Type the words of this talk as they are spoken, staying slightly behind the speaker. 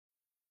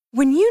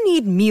When you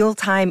need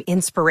mealtime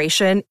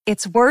inspiration,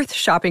 it's worth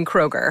shopping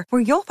Kroger,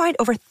 where you'll find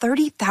over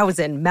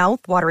 30,000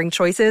 mouth-watering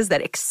choices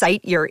that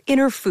excite your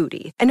inner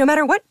foodie. And no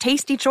matter what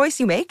tasty choice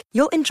you make,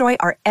 you'll enjoy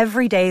our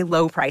everyday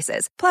low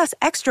prices, plus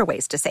extra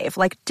ways to save,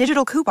 like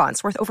digital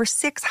coupons worth over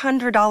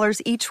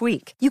 $600 each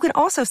week. You can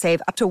also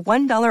save up to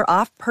 $1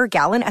 off per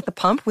gallon at the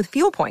pump with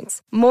fuel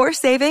points. More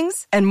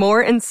savings and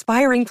more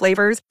inspiring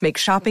flavors make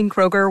shopping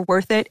Kroger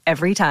worth it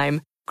every time.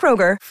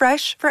 Kroger,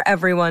 fresh for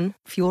everyone.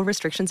 Fuel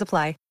restrictions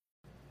apply.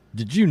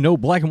 Did you know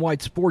Black and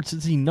White Sports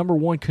is the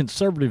 #1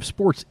 conservative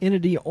sports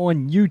entity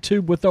on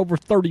YouTube with over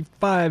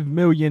 35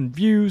 million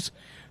views?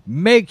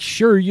 Make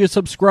sure you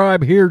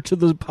subscribe here to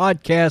the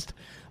podcast,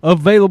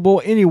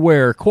 available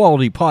anywhere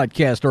quality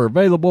podcasts are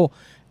available: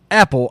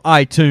 Apple,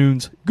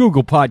 iTunes,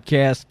 Google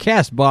Podcasts,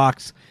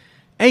 CastBox,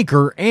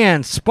 Anchor,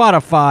 and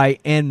Spotify,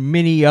 and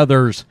many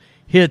others.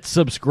 Hit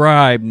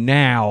subscribe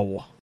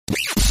now.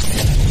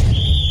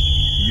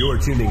 You're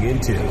tuning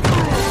into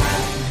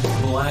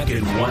Black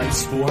and White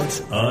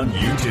Sports on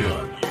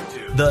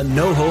YouTube. The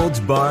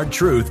no-holds-barred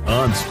truth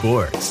on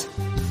sports.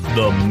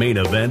 The main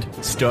event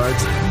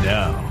starts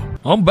now.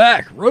 I'm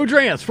back.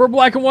 Rodrance for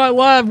Black and White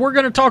Live. We're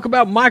going to talk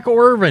about Michael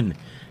Irvin.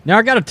 Now,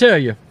 I got to tell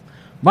you,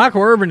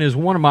 Michael Irvin is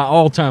one of my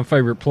all-time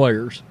favorite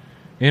players.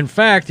 In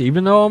fact,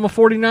 even though I'm a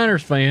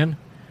 49ers fan,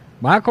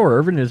 Michael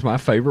Irvin is my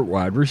favorite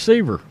wide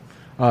receiver.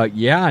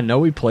 Yeah, I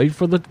know he played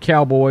for the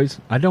Cowboys.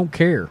 I don't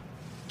care.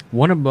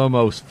 One of the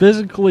most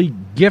physically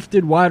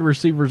gifted wide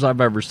receivers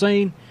I've ever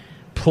seen.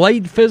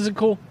 Played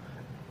physical.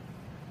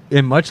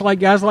 And much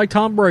like guys like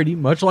Tom Brady,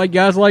 much like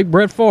guys like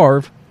Brett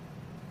Favre,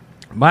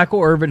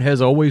 Michael Irvin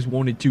has always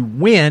wanted to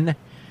win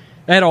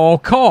at all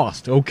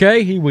cost.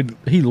 Okay?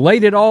 He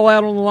laid it all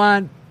out on the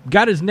line,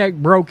 got his neck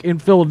broke in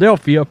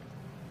Philadelphia,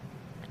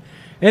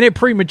 and it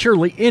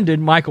prematurely ended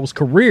Michael's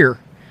career.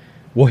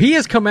 Well, he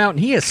has come out and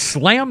he has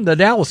slammed the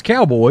Dallas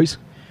Cowboys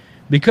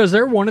because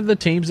they're one of the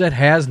teams that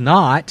has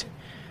not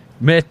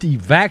met the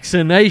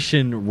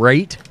vaccination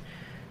rate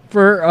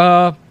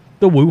for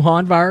the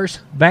Wuhan virus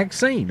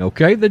vaccine,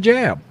 okay, the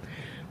jab.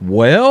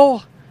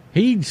 Well,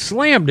 he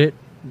slammed it.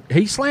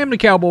 He slammed the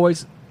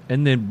Cowboys,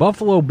 and then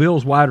Buffalo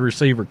Bills wide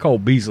receiver Cole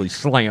Beasley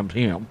slammed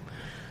him.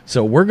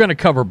 So we're going to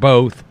cover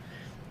both,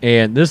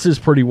 and this is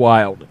pretty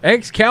wild.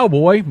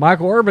 Ex-Cowboy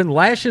Michael Irvin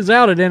lashes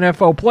out at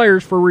NFL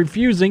players for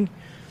refusing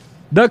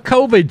the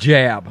COVID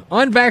jab.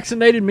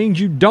 Unvaccinated means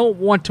you don't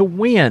want to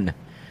win.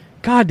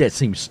 God, that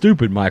seems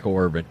stupid, Michael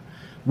Irvin.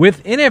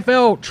 With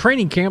NFL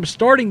training camps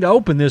starting to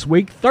open this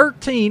week,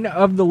 13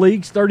 of the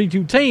league's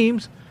 32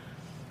 teams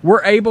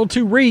were able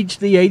to reach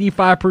the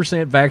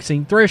 85%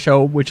 vaccine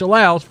threshold, which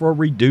allows for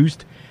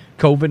reduced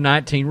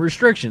COVID-19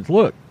 restrictions.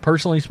 Look,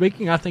 personally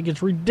speaking, I think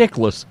it's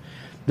ridiculous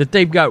that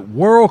they've got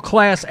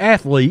world-class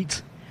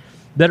athletes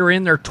that are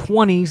in their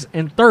 20s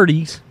and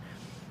 30s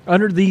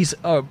under these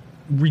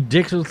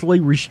ridiculously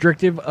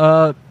restrictive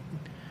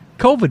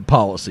COVID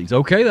policies.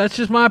 Okay, that's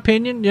just my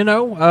opinion, you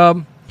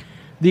know.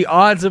 The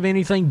odds of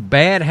anything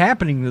bad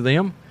happening to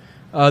them,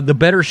 the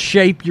better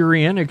shape you're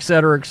in, et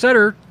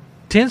cetera,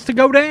 tends to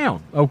go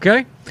down,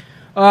 okay?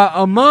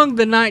 Among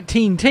the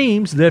 19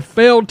 teams that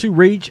failed to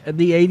reach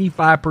the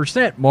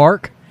 85%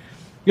 mark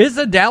is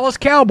the Dallas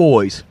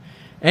Cowboys,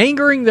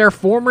 angering their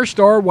former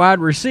star wide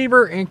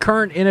receiver and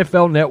current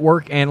NFL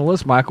Network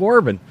analyst Michael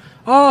Irvin.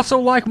 I also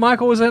like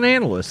Michael as an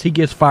analyst. He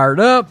gets fired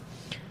up.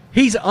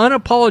 He's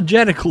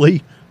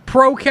unapologetically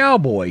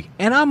pro-Cowboy,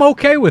 and I'm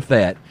okay with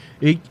that.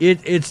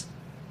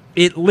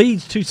 It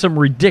leads to some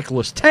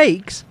ridiculous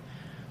takes,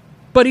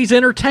 but he's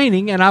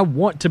entertaining, and I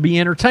want to be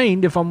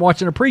entertained if I'm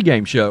watching a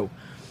pregame show.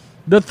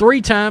 The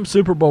 3-time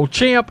Super Bowl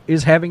champ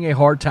is having a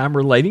hard time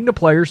relating to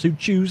players who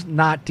choose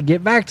not to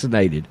get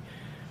vaccinated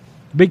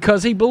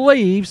because he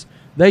believes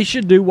they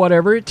should do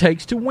whatever it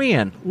takes to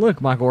win. Look,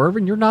 Michael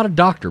Irvin, you're not a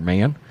doctor,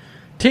 man.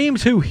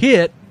 Teams who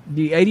hit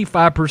the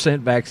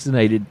 85%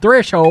 vaccinated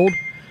threshold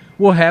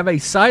will have a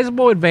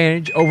sizable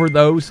advantage over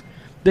those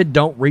that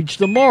don't reach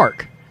the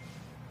mark.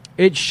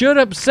 It should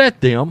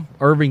upset them,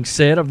 Irving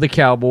said of the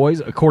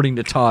Cowboys, according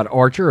to Todd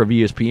Archer of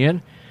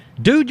ESPN.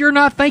 Dude, you're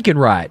not thinking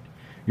right.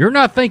 You're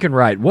not thinking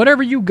right.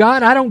 Whatever you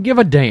got, I don't give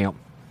a damn.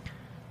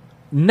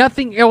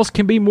 Nothing else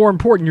can be more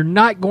important. You're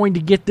not going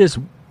to get this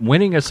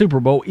winning a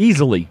Super Bowl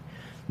easily.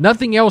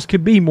 Nothing else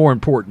could be more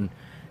important.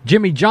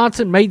 Jimmy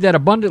Johnson made that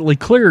abundantly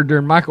clear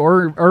during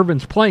Michael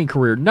Irvin's playing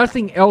career.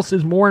 Nothing else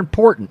is more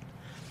important.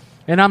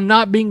 And I'm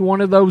not being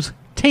one of those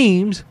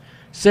teams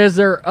says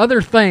there are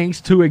other things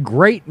to a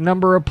great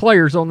number of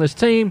players on this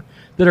team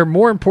that are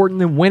more important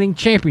than winning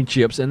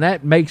championships, and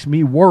that makes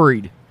me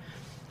worried.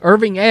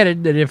 Irving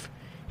added that if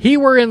he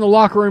were in the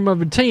locker room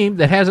of a team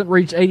that hasn't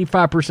reached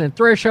 85%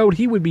 threshold,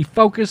 he would be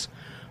focused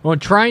on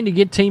trying to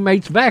get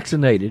teammates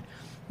vaccinated.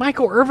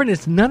 Michael Irvin,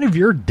 it's none of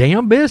your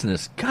damn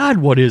business. God,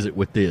 what is it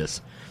with this?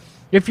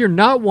 If you're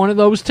not one of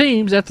those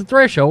teams at the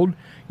threshold,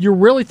 you're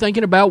really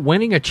thinking about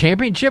winning a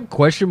championship, ?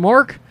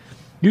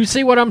 You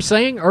see what I'm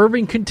saying?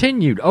 Irving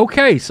continued.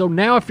 Okay, so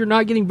now if you're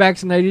not getting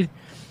vaccinated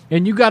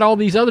and you got all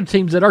these other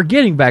teams that are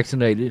getting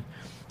vaccinated,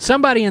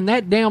 somebody in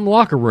that damn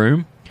locker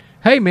room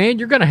hey man,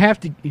 you're gonna have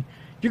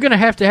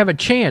to have a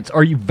chance.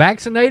 Are you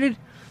vaccinated?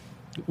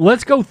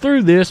 Let's go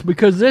through this,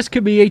 because this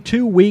could be a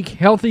 2-week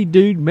healthy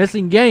dude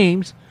missing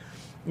games,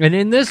 and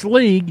in this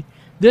league,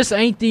 this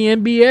ain't the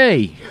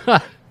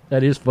NBA.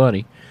 That is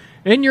funny.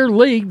 In your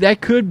league, that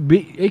could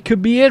be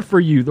it for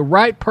you. The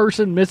right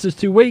person misses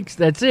 2 weeks.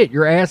 That's it.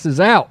 Your ass is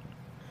out.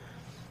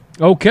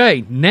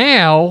 Okay,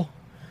 now,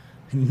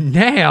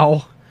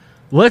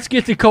 let's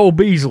get to Cole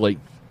Beasley.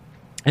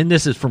 And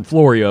this is from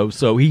Florio,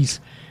 so he's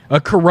a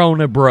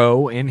Corona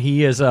bro, and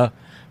he is a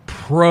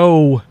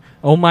pro.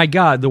 Oh my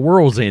God, the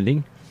world's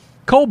ending.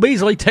 Cole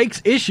Beasley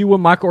takes issue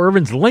with Michael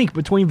Irvin's link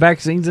between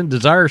vaccines and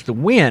desires to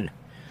win.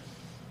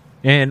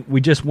 And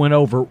we just went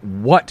over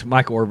what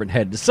Michael Irvin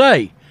had to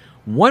say.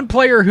 One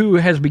player who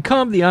has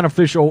become the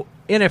unofficial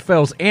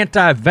NFL's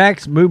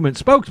anti-vax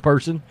movement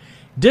spokesperson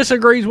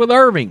disagrees with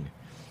Irving.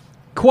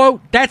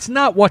 Quote, that's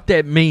not what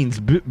that means,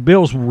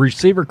 Bills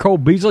receiver Cole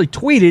Beasley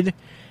tweeted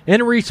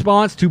in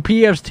response to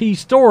PFT's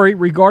story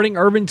regarding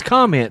Irvin's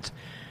comments.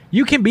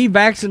 You can be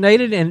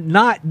vaccinated and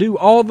not do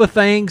all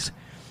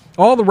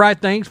the right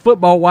things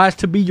football-wise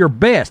to be your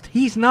best.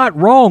 He's not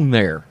wrong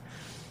there.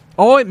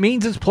 All it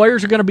means is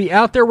players are going to be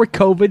out there with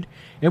COVID,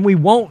 and we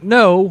won't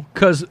know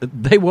because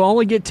they will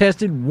only get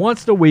tested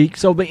once a week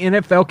so the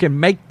NFL can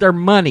make their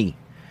money.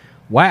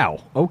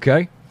 Wow,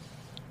 okay.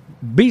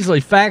 Beasley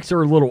facts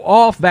are a little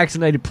off.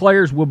 Vaccinated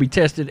players will be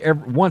tested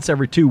once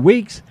every 2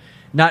 weeks,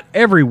 not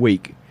every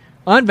week.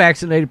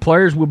 Unvaccinated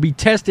players will be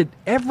tested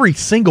every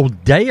single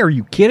day. Are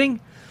you kidding?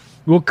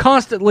 Will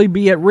constantly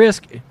be at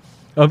risk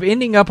of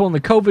ending up on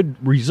the COVID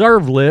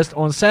reserve list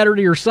on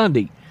Saturday or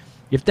Sunday.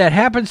 If that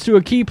happens to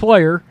a key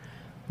player,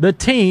 the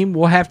team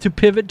will have to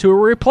pivot to a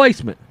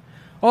replacement.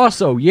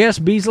 Also, yes,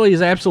 Beasley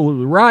is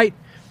absolutely right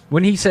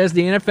when he says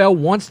the NFL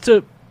wants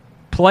to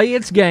play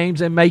its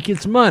games and make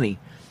its money.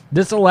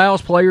 This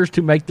allows players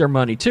to make their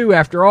money too.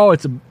 After all,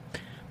 it's a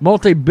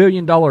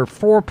multi-billion-dollar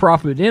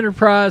for-profit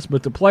enterprise,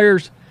 but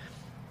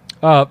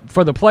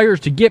for the players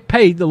to get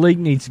paid, the league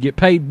needs to get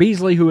paid.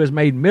 Beasley, who has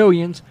made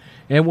millions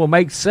and will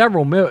make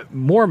several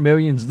more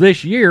millions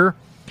this year,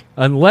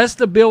 unless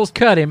the Bills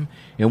cut him,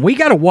 and we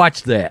got to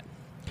watch that.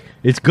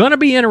 It's going to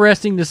be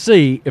interesting to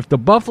see if the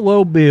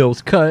Buffalo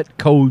Bills cut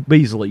Cole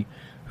Beasley,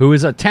 who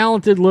is a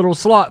talented little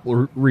slot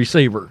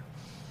receiver.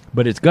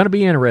 But it's going to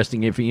be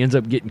interesting if he ends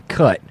up getting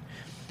cut.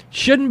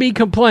 Shouldn't be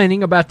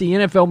complaining about the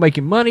NFL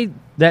making money.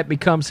 That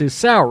becomes his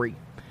salary.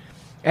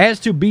 As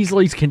to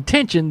Beasley's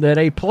contention that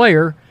a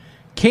player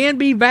can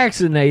be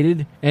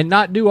vaccinated and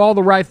not do all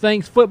the right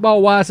things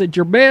football-wise at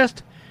your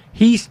best,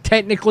 he's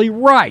technically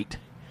right.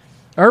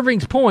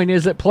 Irving's point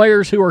is that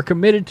players who are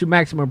committed to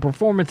maximum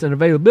performance and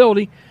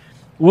availability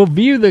will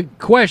view the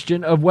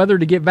question of whether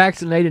to get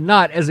vaccinated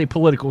not as a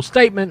political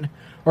statement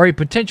or a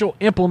potential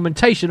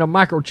implementation of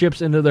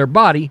microchips into their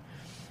body,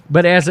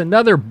 but as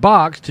another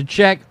box to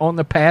check on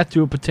the path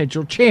to a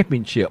potential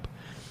championship.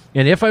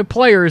 And if a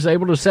player is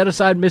able to set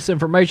aside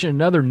misinformation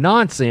and other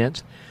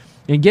nonsense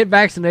and get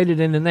vaccinated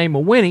in the name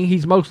of winning,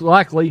 he's most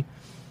likely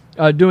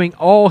doing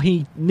all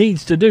he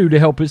needs to do to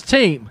help his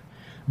team.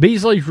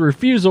 Beasley's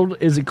refusal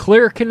is a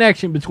clear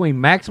connection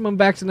between maximum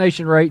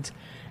vaccination rates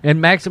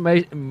and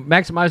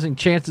maximizing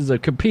chances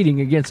of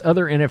competing against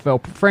other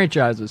NFL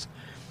franchises.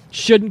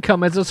 Shouldn't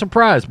come as a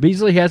surprise.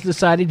 Beasley has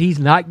decided he's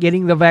not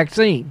getting the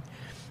vaccine,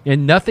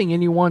 and nothing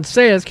anyone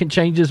says can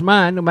change his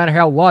mind, no matter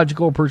how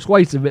logical or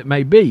persuasive it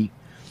may be.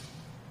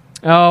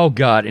 Oh,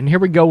 God, and here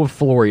we go with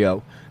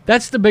Florio.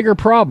 That's the bigger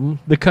problem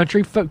the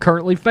country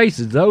currently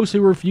faces. Those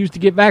who refuse to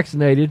get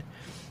vaccinated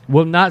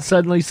will not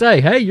suddenly say,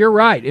 hey, you're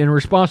right, in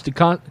response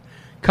to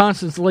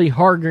constantly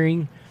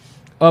arguing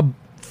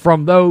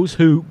from those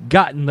who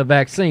gotten the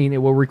vaccine. It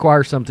will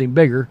require something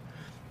bigger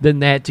than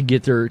that to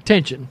get their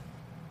attention.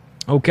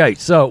 Okay,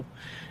 so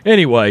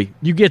anyway,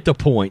 you get the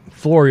point.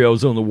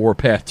 Florio's on the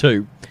warpath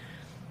too.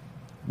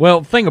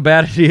 Well, the thing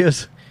about it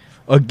is,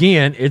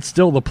 again, it's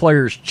still the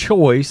player's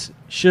choice,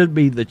 should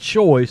be the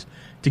choice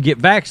to get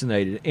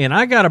vaccinated. And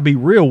I got to be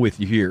real with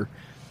you here.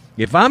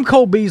 If I'm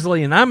Cole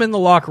Beasley and I'm in the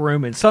locker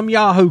room and some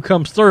yahoo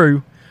comes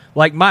through,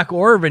 like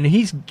Michael Irvin,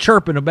 he's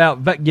chirping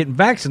about getting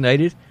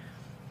vaccinated,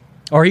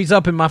 or he's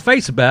up in my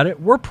face about it,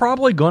 we're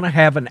probably going to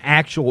have an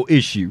actual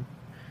issue.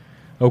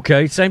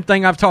 Okay, same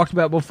thing I've talked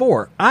about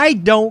before. I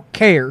don't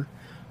care.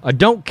 I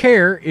don't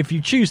care if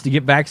you choose to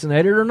get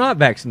vaccinated or not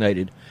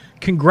vaccinated.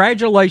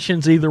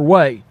 Congratulations either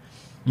way.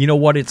 You know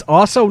what it's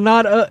also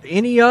not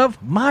any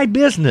of? My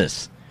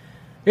business.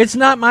 It's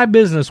not my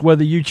business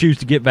whether you choose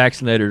to get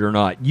vaccinated or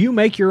not. You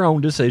make your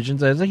own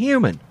decisions as a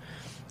human.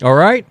 All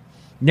right?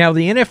 Now,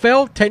 the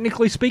NFL,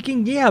 technically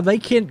speaking, yeah, they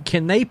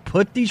can they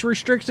put these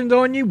restrictions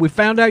on you? We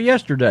found out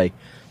yesterday.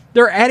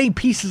 They're adding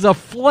pieces of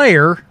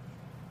flair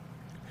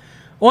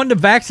on the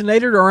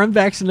vaccinated or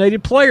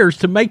unvaccinated players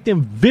to make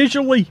them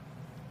visually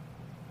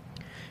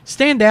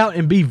stand out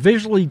and be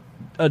visually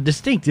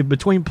distinctive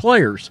between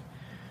players.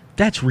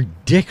 That's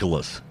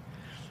ridiculous.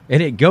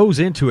 And it goes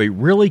into a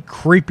really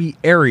creepy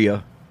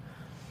area.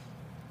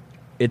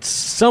 It's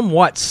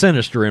somewhat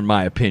sinister in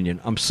my opinion.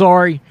 I'm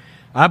sorry.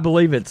 I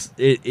believe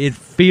it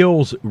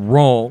feels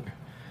wrong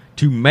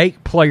to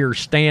make players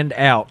stand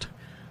out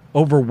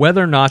over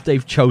whether or not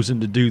they've chosen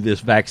to do this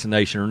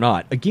vaccination or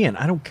not. Again,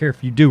 I don't care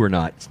if you do or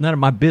not. It's none of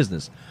my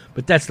business.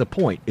 But that's the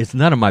point. It's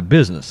none of my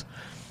business.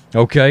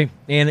 Okay?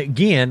 And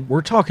again,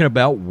 we're talking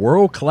about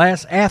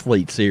world-class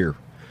athletes here.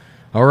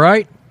 All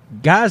right?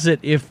 Guys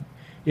that if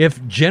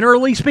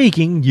generally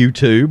speaking,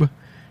 YouTube,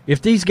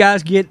 if these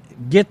guys get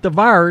the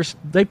virus,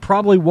 they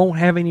probably won't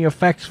have any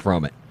effects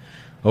from it.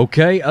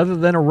 Okay? Other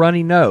than a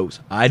runny nose.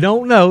 I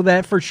don't know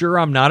that for sure.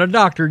 I'm not a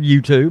doctor,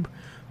 YouTube.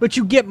 But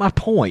you get my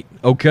point.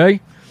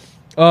 Okay?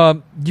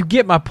 You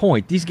get my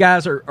point. These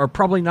guys are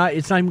probably not,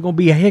 it's not even going to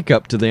be a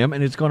hiccup to them,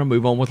 and it's going to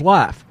move on with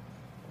life.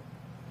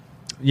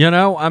 You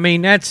know, I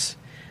mean, that's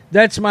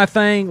my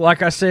thing.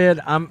 Like I said,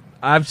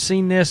 I've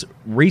seen this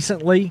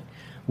recently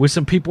with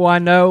some people I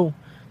know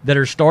that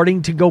are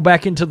starting to go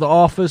back into the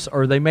office,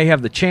 or they may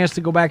have the chance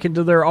to go back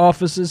into their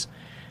offices,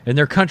 and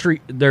their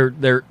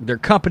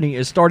company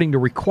is starting to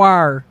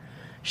require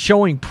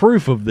showing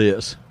proof of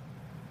this.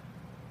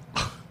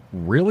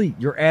 Really?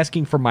 You're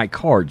asking for my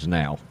cards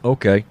now?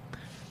 Okay.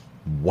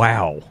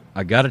 Wow.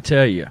 I got to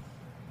tell you,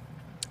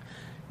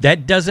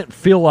 that doesn't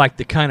feel like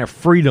the kind of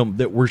freedom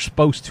that we're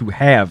supposed to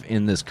have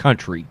in this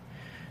country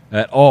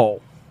at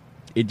all.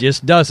 It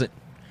just doesn't.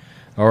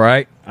 All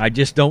right? I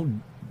just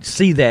don't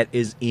see that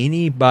as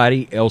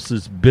anybody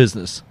else's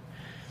business.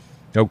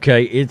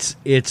 Okay?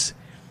 It's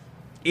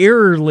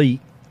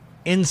eerily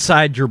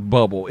inside your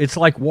bubble. It's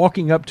like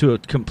walking up to a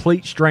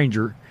complete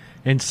stranger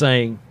and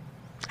saying,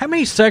 "How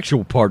many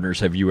sexual partners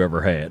have you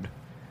ever had?"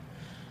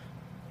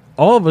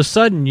 All of a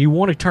sudden, you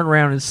want to turn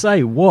around and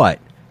say, what?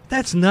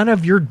 That's none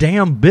of your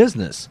damn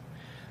business.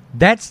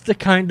 That's the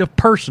kind of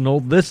personal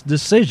this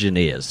decision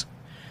is.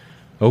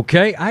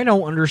 Okay? I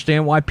don't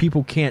understand why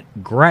people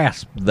can't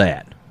grasp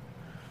that.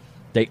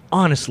 They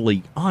honest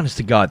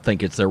to God,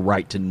 think it's their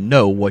right to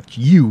know what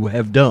you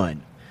have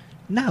done.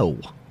 No.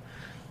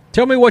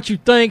 Tell me what you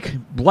think,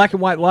 Black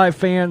and White Live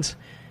fans.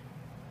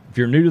 If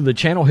you're new to the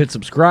channel, hit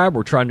subscribe.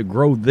 We're trying to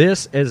grow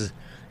this as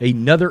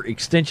another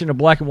extension of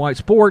Black and White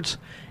Sports.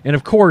 And,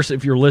 of course,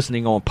 if you're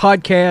listening on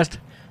podcast,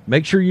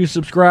 make sure you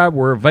subscribe.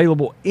 We're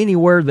available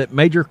anywhere that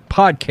major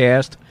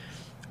podcasts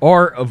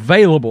are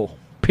available.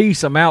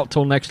 Peace. I'm out.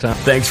 Till next time.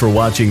 Thanks for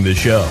watching the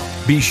show.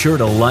 Be sure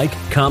to like,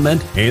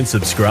 comment, and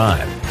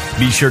subscribe.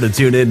 Be sure to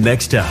tune in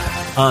next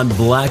time on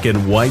Black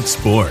and White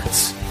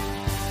Sports.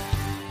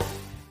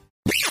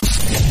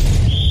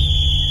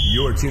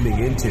 You're tuning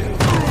into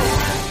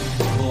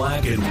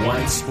Black and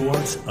White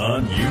Sports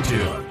on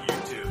YouTube.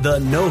 The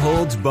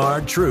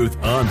no-holds-barred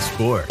truth on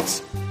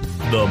sports.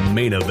 The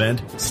main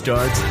event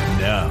starts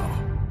now.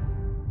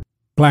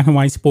 Black and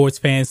White Sports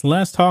fans,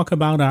 let's talk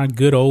about our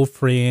good old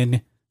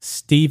friend,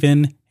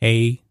 Stephen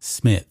A.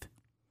 Smith.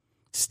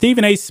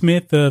 Stephen A.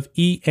 Smith of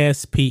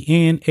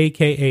ESPN,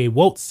 a.k.a.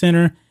 Wolt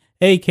Center,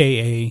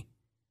 a.k.a.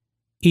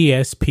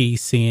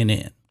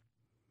 ESPCNN.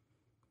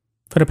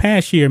 For the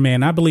past year,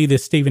 man, I believe that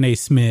Stephen A.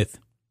 Smith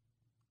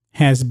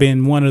has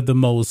been one of the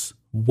most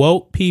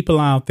woke people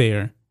out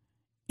there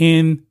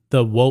in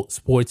the woke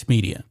sports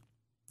media.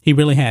 He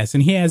really has.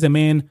 And he has a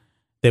man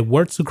that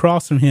works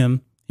across from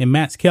him in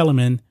Matt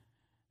Kellerman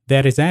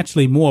that is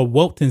actually more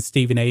woke than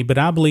Stephen A. But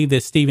I believe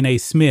that Stephen A.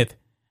 Smith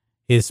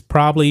he's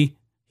probably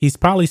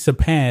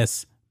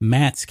surpassed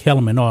Matt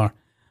Kellerman, or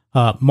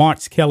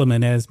March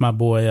Kellerman, as my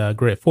boy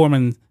Greg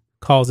Foreman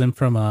calls him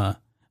from a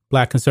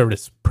Black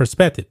conservative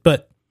perspective.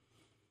 But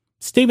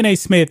Stephen A.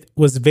 Smith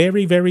was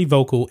very, very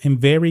vocal and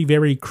very,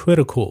 very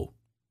critical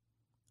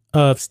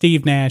of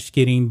Steve Nash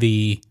getting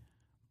the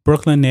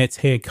Brooklyn Nets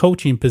head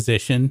coaching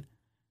position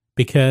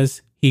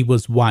because he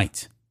was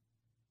white.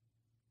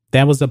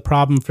 That was a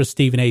problem for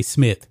Stephen A.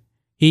 Smith.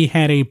 He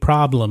had a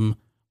problem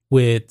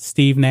with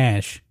Steve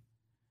Nash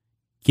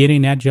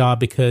getting that job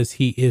because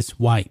he is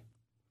white.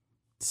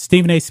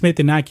 Stephen A. Smith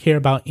did not care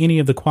about any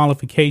of the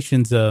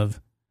qualifications of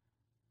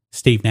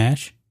Steve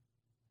Nash.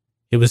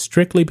 It was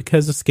strictly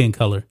because of skin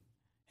color.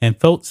 And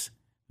folks,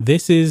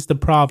 this is the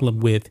problem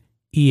with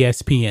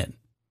ESPN.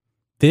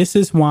 This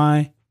is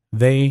why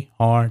they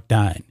are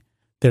dying.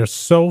 They're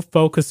so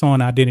focused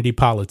on identity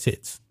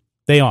politics.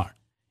 They are.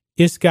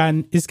 It's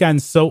gotten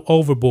so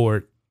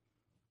overboard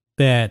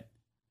that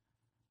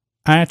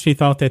I actually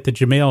thought that the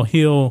Jemele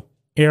Hill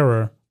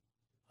era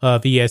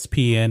of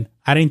ESPN,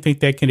 I didn't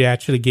think that could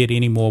actually get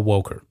any more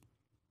woker.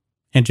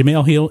 And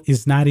Jemele Hill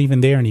is not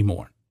even there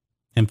anymore.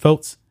 And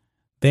folks,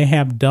 they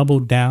have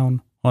doubled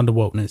down on the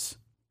wokeness.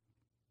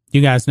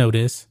 You guys know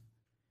this.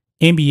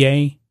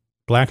 NBA,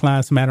 Black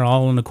Lives Matter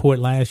all on the court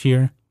last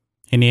year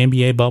in the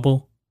NBA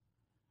bubble.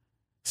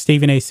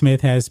 Stephen A.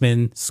 Smith has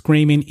been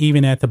screaming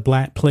even at the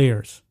black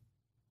players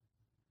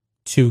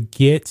to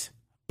get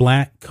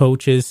black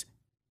coaches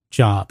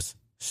jobs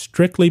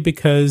strictly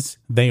because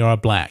they are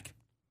black.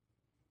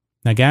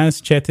 Now,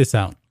 guys, check this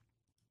out.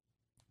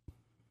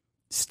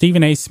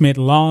 Stephen A. Smith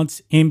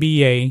lauds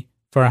NBA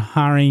for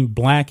hiring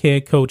black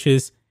head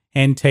coaches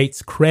and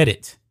takes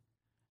credit.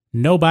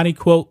 Nobody,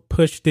 quote,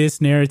 pushed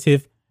this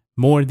narrative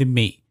more than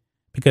me.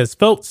 Because,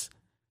 folks,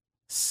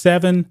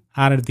 7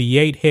 out of the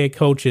 8 head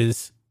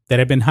coaches that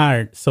have been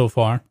hired so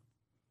far,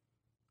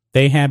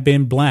 they have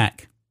been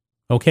black.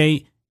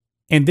 Okay.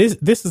 And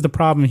this is the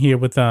problem here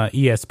with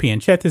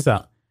ESPN. Check this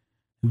out.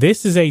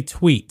 This is a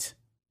tweet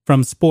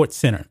from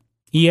SportsCenter.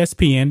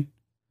 ESPN,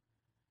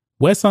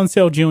 Wes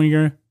Unseld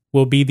Jr.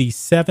 will be the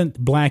 7th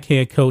black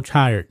head coach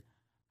hired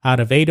out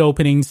of 8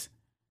 openings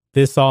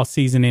this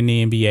offseason in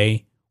the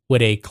NBA,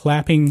 with a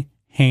clapping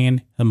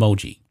hand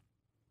emoji.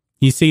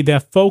 You see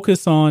that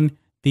focus on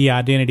the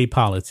identity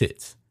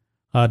politics.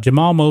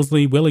 Jamal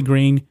Mosley, Willie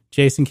Green,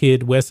 Jason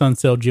Kidd, Wes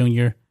Unseld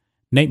Jr.,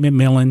 Nate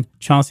McMillan,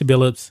 Chauncey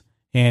Billups,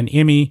 and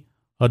Emi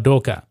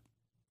Udoka.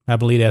 I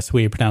believe that's the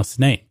way you pronounce his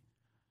name.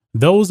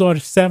 Those are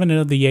 7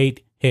 of the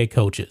 8 head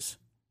coaches.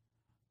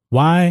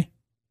 Why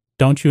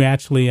don't you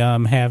actually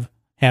have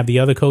the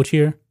other coach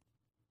here?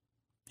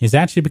 It's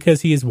actually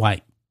because he is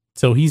white.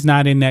 So he's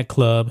not in that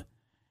club.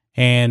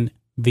 And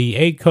the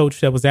 8th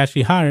coach that was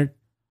actually hired,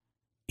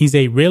 he's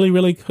a really,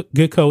 really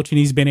good coach, and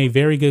he's been a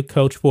very good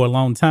coach for a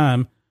long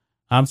time.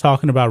 I'm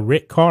talking about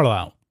Rick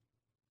Carlisle,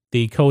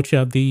 the coach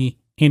of the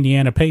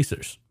Indiana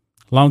Pacers,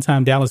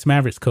 longtime Dallas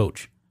Mavericks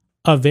coach,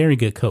 a very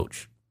good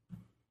coach.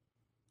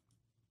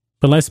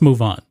 But let's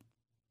move on.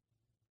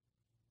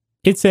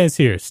 It says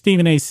here,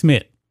 Stephen A.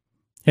 Smith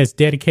has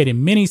dedicated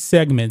many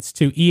segments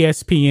to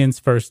ESPN's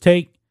First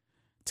Take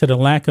to the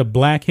lack of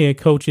black head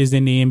coaches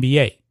in the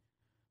NBA.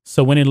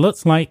 So when it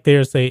looks like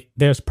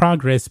there's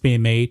progress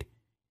being made,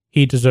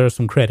 he deserves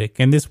some credit.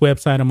 And this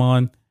website I'm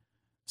on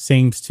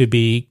seems to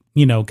be,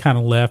 kind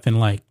of left and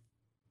like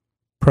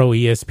pro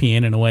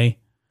ESPN in a way.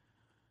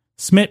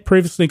 Smith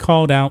previously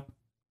called out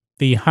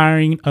the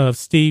hiring of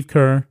Steve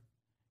Kerr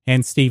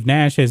and Steve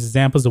Nash as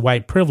examples of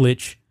white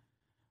privilege,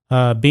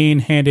 being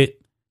handed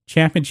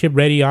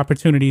championship-ready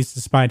opportunities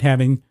despite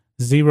having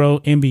 0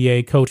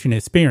 NBA coaching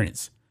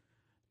experience.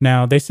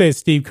 Now, they said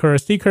Steve Kerr.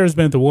 Steve Kerr's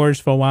been at the Warriors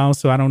for a while,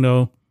 so I don't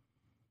know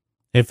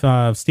if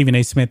Stephen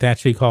A. Smith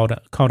actually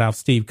called out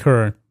Steve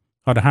Kerr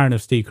or the hiring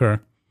of Steve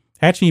Kerr.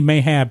 Actually, he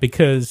may have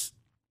because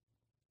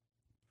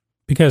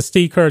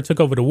Steve Kerr took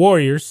over the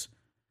Warriors,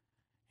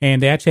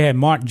 and they actually had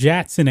Mark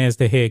Jackson as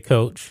the head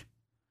coach.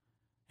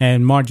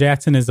 And Mark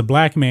Jackson is a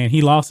black man.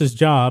 He lost his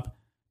job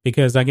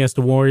because I guess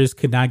the Warriors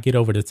could not get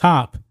over the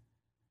top.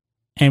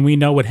 And we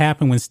know what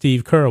happened when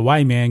Steve Kerr, a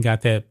white man,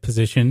 got that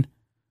position.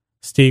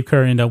 Steve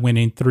Kerr ended up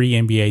winning 3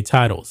 NBA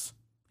titles.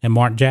 And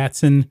Mark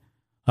Jackson,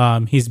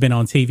 he's been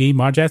on TV.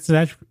 Mark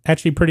Jackson's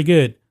actually pretty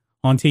good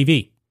on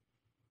TV.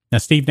 Now,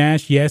 Steve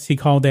Nash, yes, he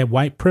called that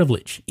white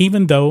privilege,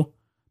 even though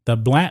the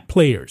black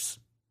players,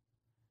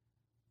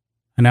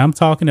 and I'm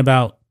talking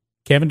about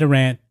Kevin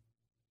Durant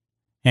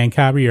and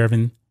Kyrie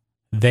Irving,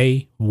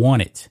 they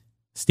wanted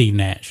Steve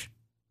Nash.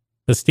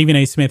 But Stephen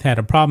A. Smith had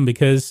a problem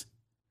because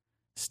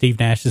Steve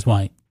Nash is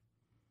white.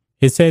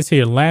 It says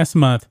here, last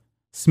month,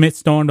 Smith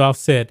stormed off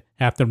set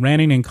after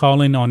ranting and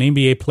calling on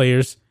NBA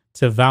players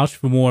to vouch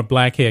for more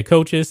black head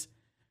coaches.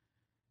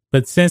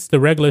 But since the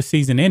regular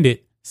season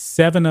ended,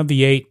 7 of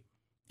the 8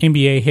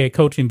 NBA head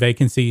coaching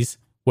vacancies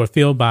were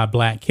filled by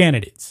black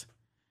candidates.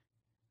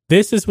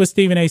 This is what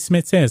Stephen A.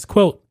 Smith says,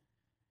 quote,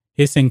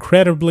 "It's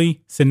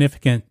incredibly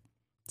significant,"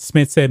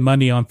 Smith said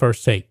Monday on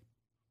First Take.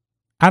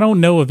 "I don't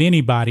know of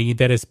anybody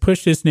that has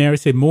pushed this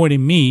narrative more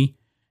than me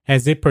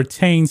as it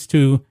pertains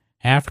to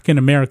African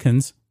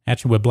Americans,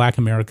 actually we're black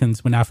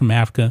Americans, we're not from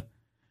Africa,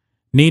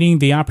 needing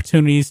the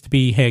opportunities to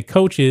be head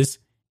coaches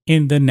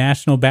in the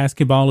National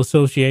Basketball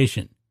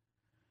Association.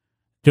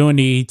 During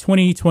the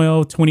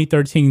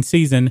 2012-2013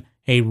 season,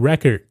 a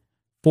record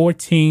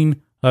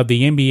 14 of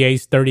the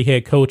NBA's 30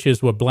 head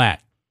coaches were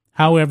black.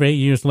 However, 8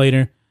 years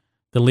later,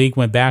 the league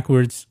went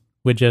backwards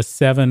with just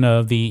 7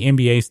 of the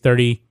NBA's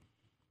 30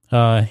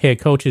 head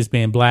coaches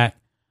being black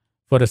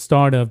for the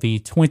start of the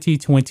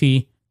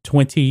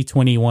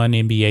 2020-2021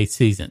 NBA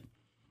season.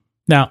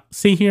 Now,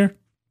 see here,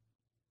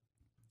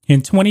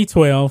 in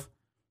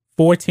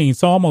 2012-14,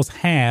 so almost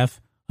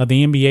half of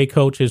the NBA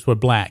coaches were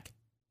black.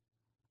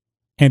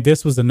 And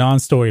this was a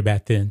non-story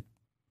back then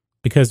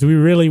because we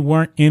really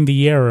weren't in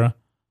the era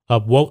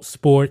of woke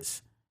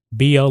sports,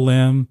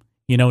 BLM,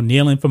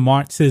 kneeling for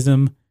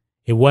Marxism.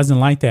 It wasn't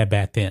like that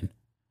back then.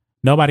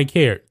 Nobody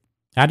cared.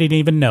 I didn't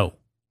even know.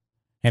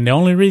 And the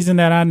only reason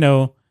that I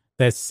know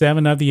that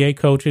 7 of the 8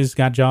 coaches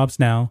got jobs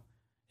now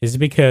is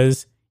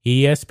because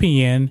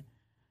ESPN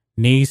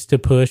needs to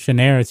push a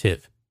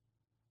narrative.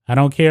 I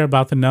don't care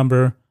about the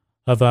number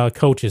of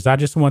coaches. I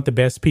just want the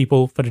best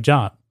people for the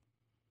job.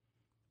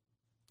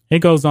 It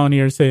goes on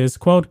here, it says,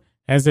 quote,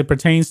 "As it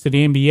pertains to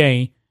the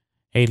NBA,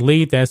 a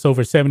league that's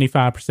over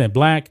 75%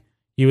 black,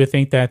 you would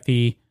think that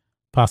the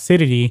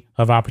paucity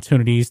of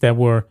opportunities that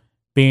were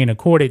being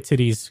accorded to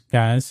these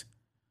guys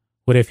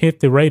would have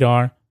hit the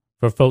radar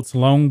for folks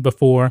long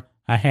before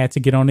I had to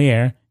get on the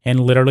air and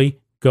literally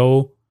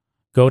go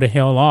to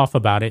hell off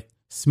about it,"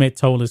 Smith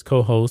told his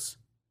co-host,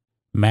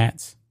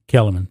 Matt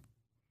Kellerman.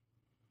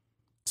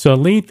 So a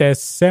league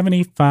that's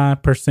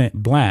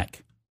 75%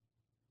 black,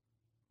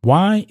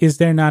 why is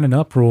there not an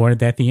uproar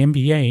that the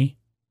NBA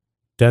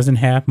doesn't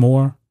have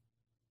more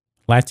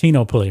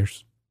Latino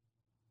players?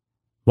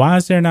 Why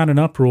is there not an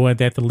uproar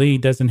that the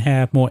league doesn't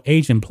have more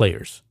Asian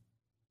players?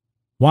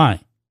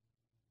 Why?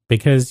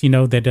 Because,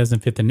 that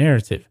doesn't fit the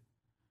narrative.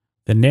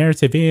 The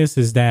narrative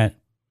is that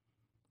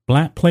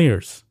black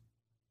players,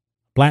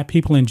 black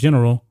people in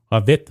general,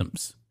 are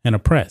victims and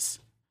oppressed,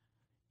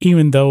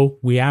 even though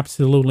we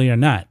absolutely are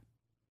not.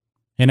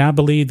 And I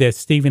believe that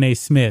Stephen A.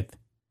 Smith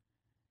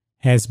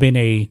has been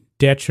a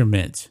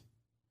detriment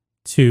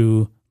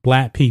to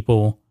black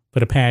people for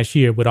the past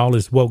year with all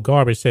this woke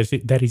garbage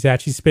that he's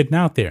actually spitting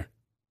out there.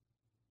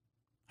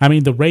 I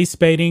mean, the race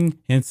baiting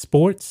in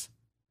sports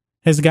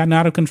has gotten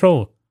out of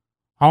control.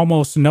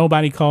 Almost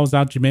nobody calls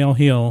out Jemele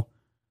Hill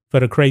for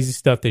the crazy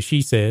stuff that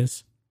she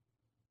says.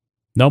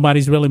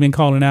 Nobody's really been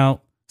calling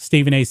out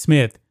Stephen A.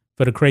 Smith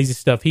for the crazy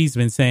stuff he's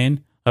been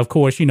saying. Of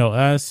course,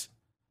 us,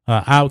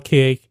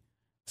 Outkick,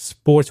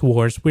 Sports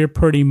Wars, we're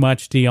pretty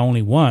much the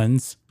only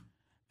ones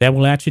that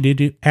will actually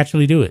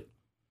do it.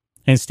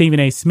 And Stephen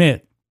A.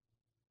 Smith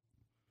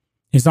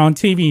is on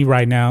TV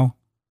right now,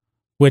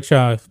 which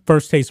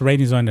first takes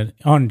ratings on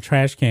the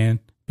trash can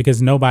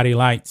because nobody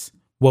likes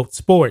woke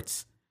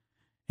sports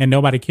and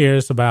nobody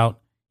cares about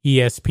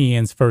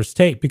ESPN's First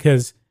Take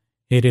because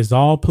it is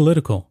all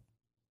political.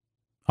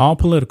 All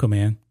political,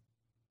 man.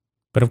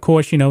 But of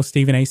course,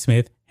 Stephen A.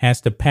 Smith has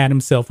to pat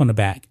himself on the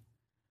back.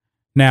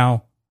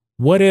 Now,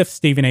 what if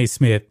Stephen A.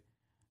 Smith,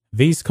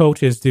 these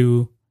coaches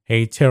do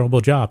a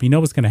terrible job? You know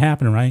what's going to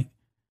happen, right?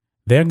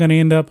 They're going to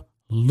end up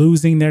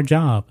losing their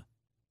job.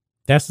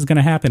 That's what's going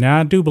to happen. And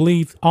I do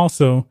believe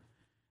also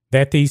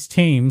that these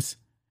teams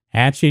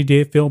actually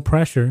did feel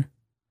pressure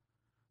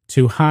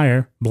to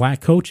hire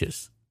black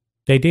coaches.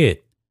 They did,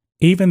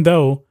 even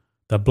though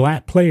the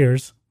black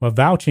players were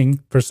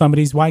vouching for some of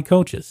these white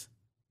coaches.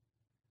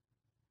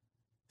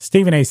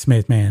 Stephen A.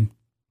 Smith, man,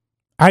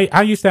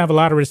 I used to have a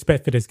lot of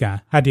respect for this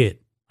guy. I did.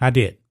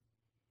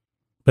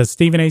 But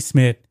Stephen A.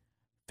 Smith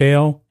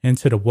fell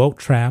into the woke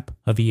trap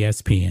of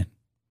ESPN.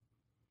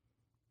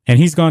 And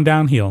he's gone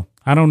downhill.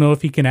 I don't know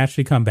if he can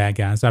actually come back,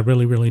 guys. I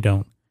really, really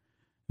don't.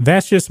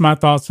 That's just my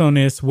thoughts on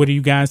this. What do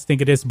you guys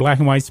think of this, black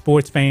and white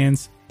sports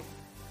fans?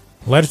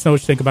 Let us know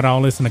what you think about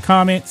all this in the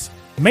comments.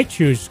 Make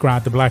sure you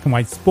subscribe to Black and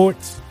White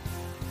Sports.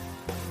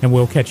 And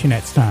we'll catch you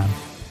next time.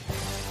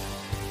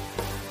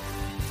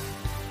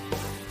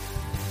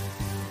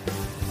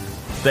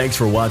 Thanks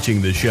for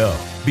watching the show.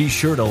 Be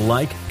sure to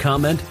like,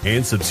 comment,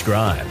 and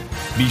subscribe.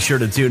 Be sure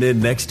to tune in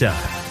next time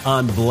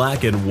on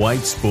Black and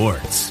White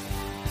Sports.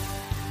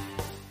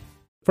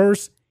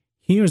 First,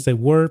 here's a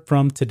word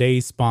from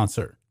today's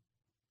sponsor.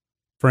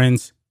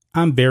 Friends,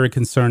 I'm very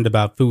concerned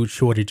about food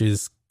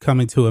shortages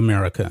coming to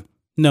America.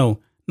 No,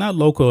 not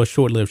local or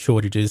short-lived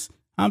shortages.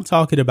 I'm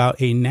talking about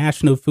a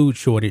national food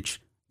shortage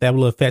that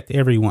will affect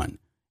everyone,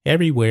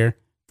 everywhere,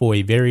 for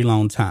a very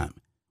long time.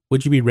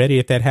 Would you be ready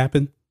if that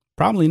happened?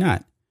 Probably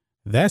not.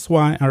 That's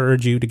why I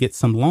urge you to get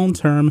some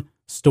long-term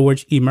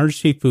storage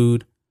emergency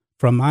food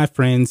from my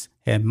friends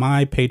at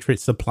My Patriot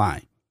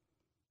Supply.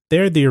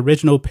 They're the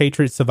original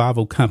Patriot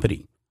Survival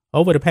Company.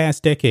 Over the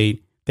past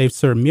decade, they've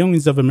served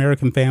millions of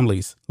American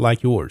families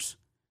like yours.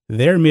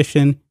 Their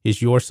mission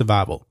is your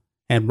survival.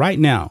 And right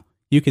now,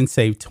 you can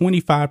save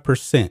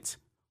 25%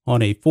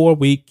 on a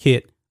 4-week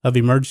kit of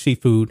emergency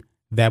food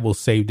that will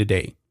save the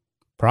day.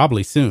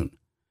 Probably soon.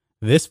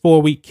 This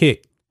 4-week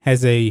kit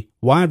has a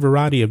wide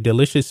variety of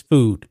delicious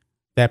food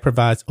that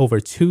provides over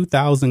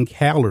 2,000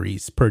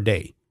 calories per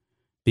day,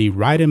 the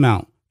right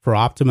amount for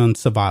optimum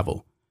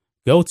survival.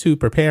 Go to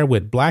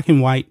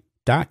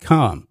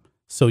preparewithblackandwhite.com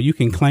so you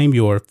can claim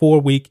your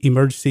 4-week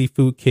emergency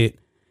food kit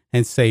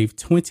and save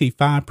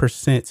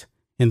 25%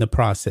 in the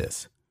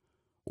process.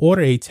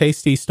 Order a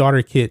tasty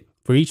starter kit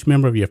for each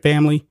member of your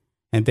family,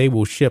 and they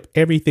will ship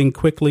everything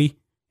quickly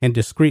and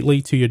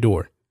discreetly to your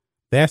door.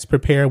 That's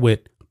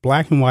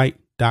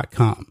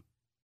preparewithblackandwhite.com.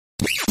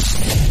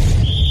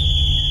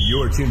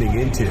 You're tuning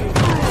into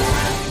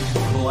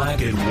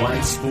Black and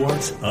White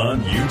Sports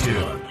on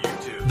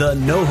YouTube. The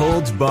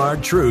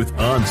no-holds-barred truth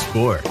on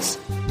sports.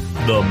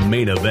 The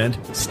main event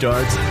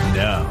starts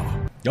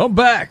now. I'm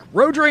back.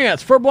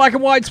 Rodrance for Black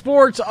and White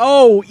Sports.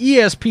 Oh,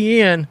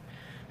 ESPN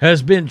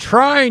has been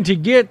trying to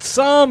get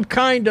some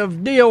kind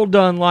of deal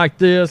done like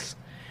this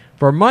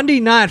for Monday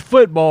Night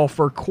Football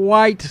for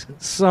quite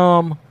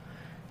some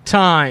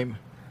time.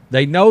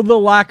 They know the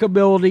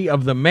likability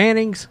of the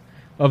Mannings,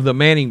 of the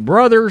Manning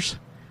brothers,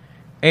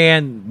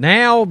 and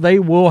now they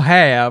will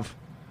have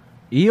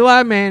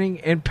Eli Manning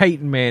and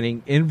Peyton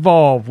Manning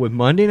involved with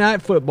Monday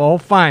Night Football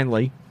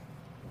finally.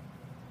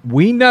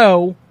 We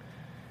know,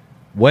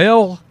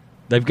 well,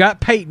 they've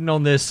got Peyton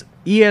on this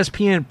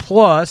ESPN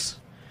Plus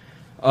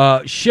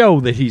show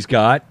that he's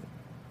got.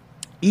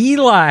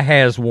 Eli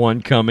has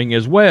one coming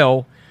as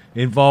well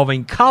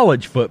involving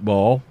college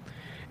football.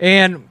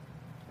 And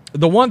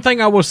the one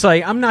thing I will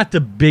say, I'm not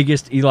the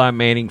biggest Eli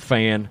Manning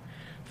fan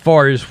as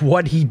far as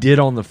what he did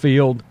on the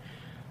field.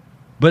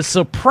 But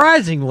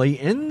surprisingly,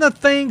 in the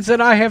things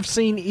that I have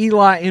seen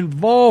Eli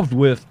involved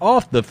with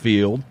off the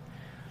field,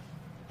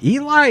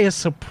 Eli is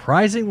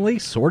surprisingly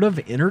sort of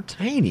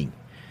entertaining.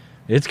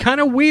 It's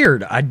kind of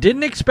weird. I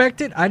didn't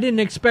expect it. I didn't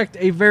expect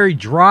a very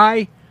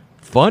dry,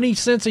 funny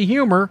sense of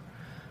humor,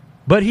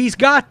 but he's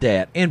got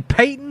that. And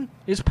Peyton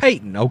is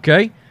Peyton,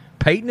 okay?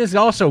 Peyton has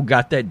also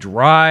got that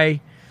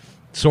dry,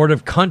 sort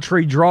of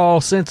country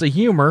drawl sense of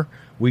humor.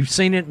 We've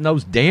seen it in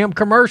those damn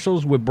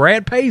commercials with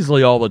Brad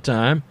Paisley all the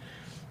time.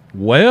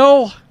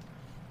 Well,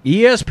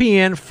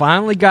 ESPN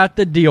finally got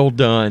the deal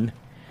done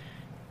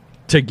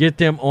to get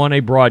them on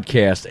a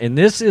broadcast. And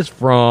this is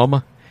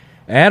from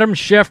Adam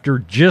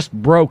Schefter, just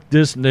broke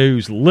this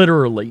news,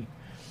 literally.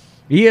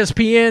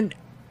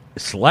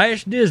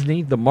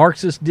 ESPN/Disney, the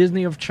Marxist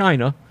Disney of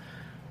China,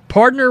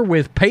 partner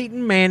with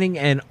Peyton Manning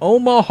and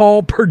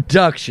Omaha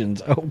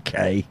Productions.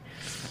 Okay.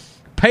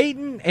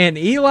 Peyton and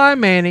Eli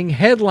Manning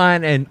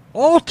headline an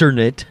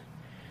alternate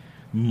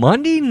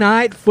Monday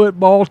Night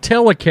Football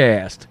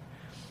telecast.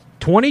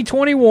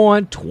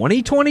 2021,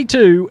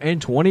 2022,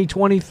 and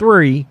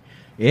 2023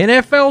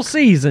 NFL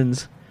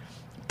seasons,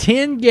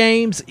 10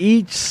 games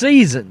each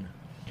season.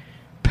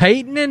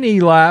 Peyton and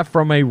Eli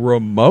from a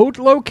remote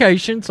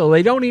location, so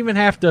they don't even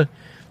have to.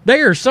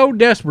 They are so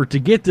desperate to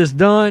get this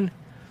done.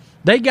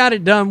 They got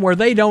it done where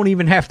they don't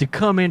even have to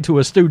come into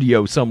a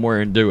studio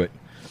somewhere and do it.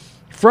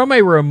 From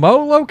a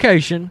remote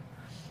location,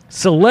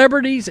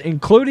 celebrities,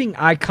 including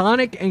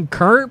iconic and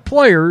current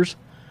players,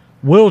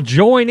 will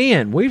join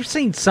in. We've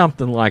seen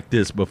something like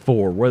this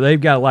before, where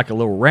they've got like a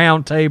little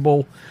round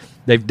table.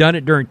 They've done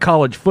it during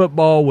college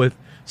football with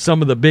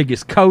some of the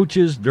biggest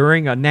coaches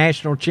during a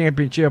national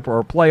championship or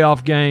a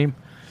playoff game.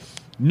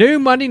 New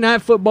Monday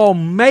Night Football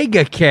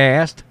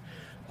megacast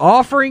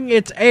offering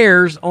its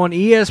airs on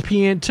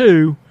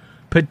ESPN2,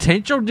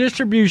 potential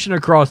distribution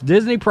across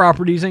Disney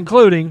properties,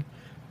 including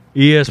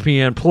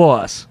ESPN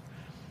Plus.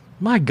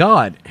 My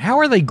God, how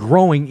are they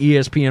growing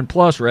ESPN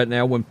Plus right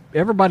now when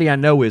everybody I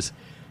know is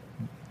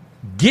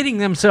getting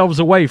themselves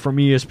away from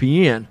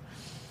ESPN?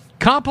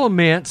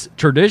 Complements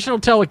traditional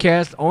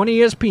telecast on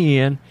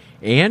ESPN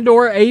and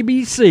or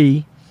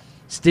ABC.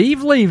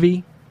 Steve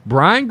Levy,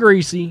 Brian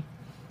Greasy,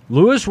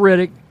 Louis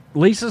Riddick,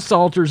 Lisa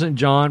Salters, and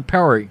John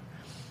Perry.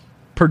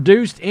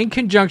 Produced in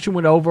conjunction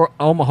with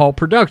Omaha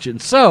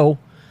Productions. So,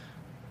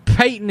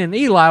 Peyton and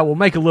Eli will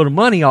make a little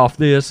money off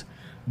this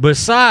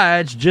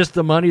besides just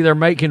the money they're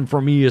making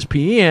from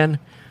ESPN,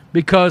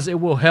 because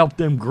it will help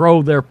them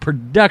grow their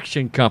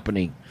production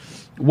company.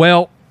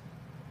 Well,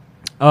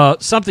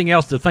 something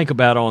else to think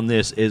about on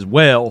this as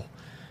well.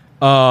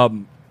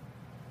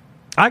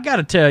 I got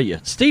to tell you,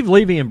 Steve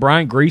Levy and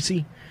Brian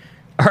Greasy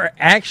are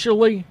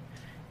actually,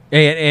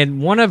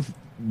 and one of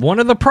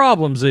the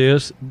problems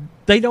is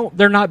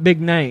they're not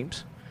big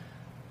names.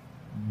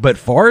 But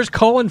far as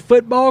calling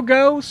football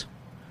goes,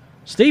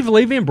 Steve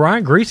Levy and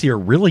Brian Greasy are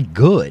really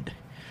good.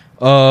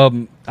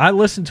 I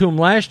listened to them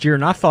last year,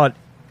 and I thought,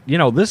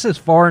 this is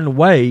far and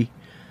away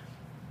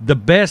the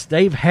best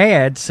they've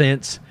had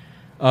since,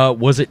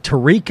 was it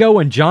Tirico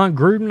and John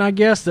Gruden, I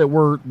guess, that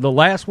were the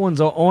last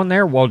ones on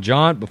there,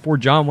 before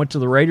John went to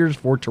the Raiders,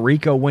 before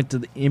Tirico went to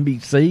the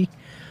NBC.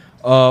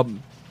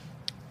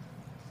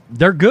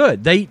 They're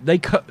good. They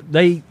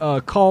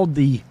called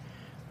the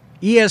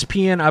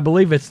ESPN, I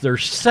believe it's their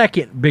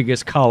second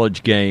biggest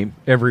college game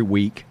every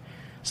week.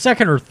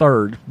 Second or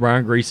third,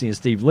 Brian Greasy and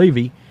Steve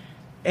Levy.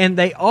 And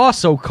they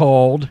also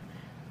called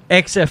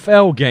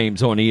XFL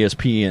games on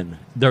ESPN,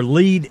 their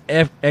lead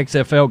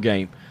XFL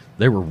game.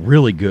 They were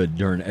really good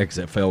during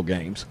XFL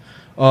games.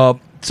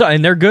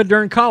 And they're good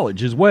during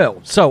college as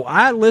well. So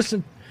I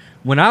listened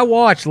when I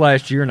watched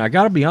last year, and I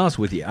got to be honest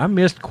with you, I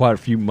missed quite a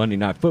few Monday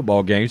Night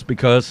Football games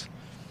because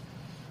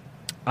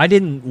I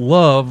didn't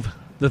love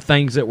the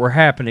things that were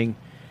happening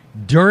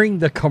during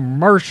the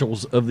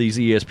commercials of these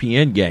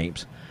ESPN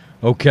games.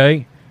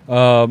 Okay?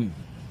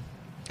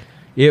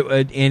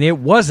 It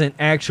wasn't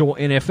actual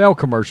NFL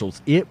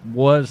commercials. It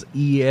was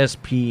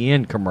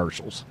ESPN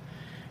commercials.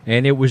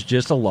 And it was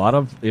just a lot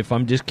of, if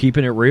I'm just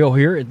keeping it real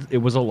here, it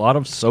was a lot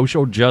of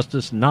social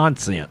justice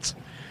nonsense.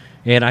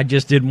 And I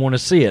just didn't want to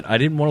see it. I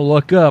didn't want to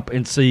look up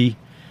and see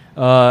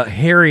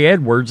Harry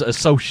Edwards, a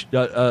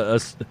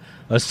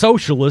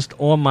socialist,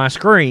 on my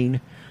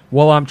screen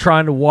while I'm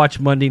trying to watch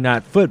Monday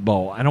Night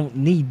Football. I don't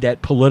need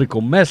that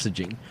political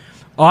messaging.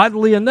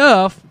 Oddly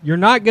enough, you're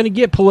not going to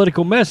get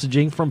political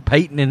messaging from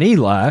Peyton and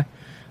Eli.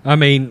 I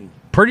mean,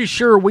 pretty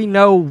sure we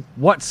know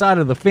what side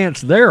of the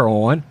fence they're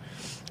on,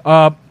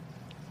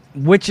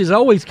 which has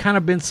always kind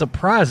of been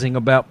surprising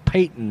about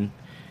Peyton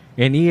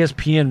and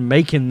ESPN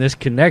making this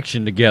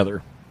connection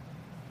together.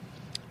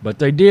 But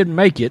they did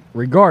make it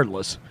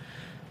regardless.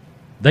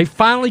 They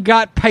finally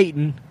got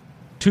Peyton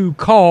to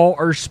call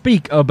or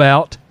speak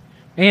about,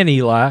 and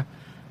Eli,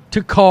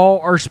 to call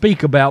or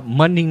speak about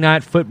Monday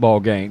Night Football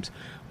games.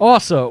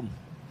 Also,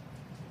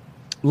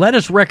 let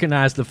us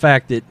recognize the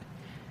fact that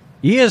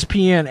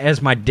ESPN,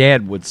 as my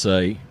dad would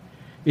say,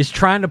 is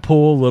trying to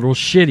pull a little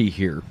shitty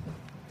here.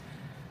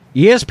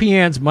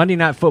 ESPN's Monday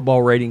Night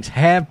Football ratings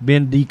have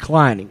been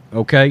declining,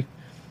 okay?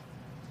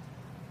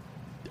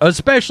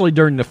 Especially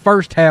during the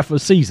first half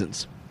of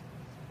seasons.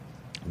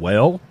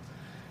 Well,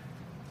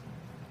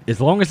 as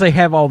long as they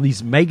have all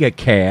these mega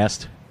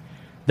casts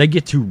they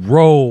get to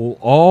roll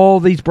all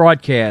these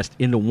broadcasts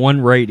into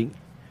one rating.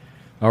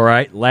 All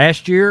right,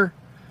 last year,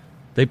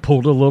 they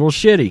pulled a little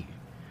shitty.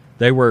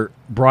 They were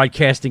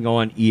broadcasting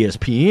on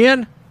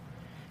ESPN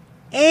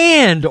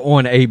and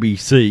on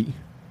ABC.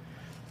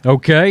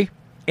 Okay?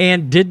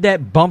 And did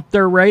that bump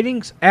their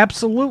ratings?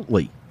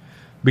 Absolutely.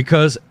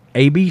 Because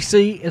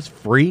ABC is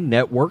free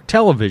network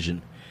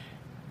television.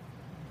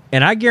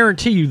 And I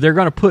guarantee you they're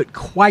going to put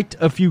quite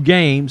a few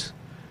games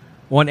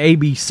on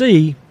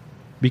ABC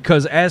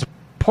because as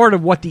part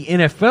of what the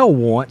NFL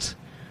wants,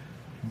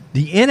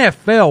 the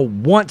NFL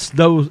wants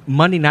those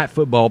Monday Night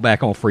Football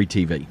back on free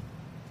TV.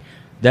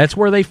 That's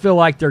where they feel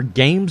like their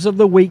games of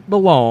the week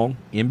belong.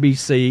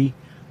 NBC,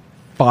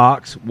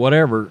 Fox,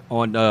 whatever,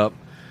 on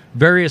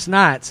various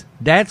nights.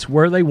 That's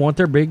where they want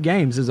their big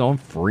games, is on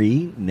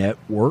free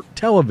network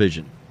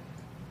television.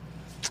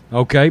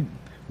 Okay,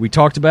 we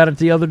talked about it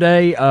the other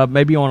day,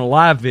 maybe on a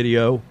live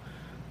video,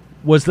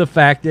 was the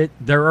fact that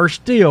there are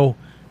still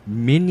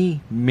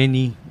many,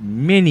 many,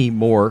 many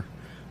more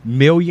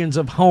millions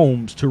of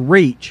homes to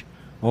reach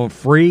on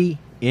free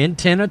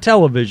antenna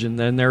television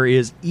than there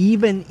is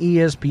even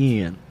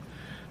ESPN.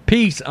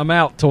 Peace. I'm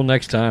out. Till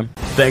next time.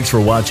 Thanks for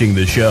watching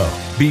the show.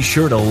 Be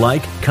sure to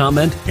like,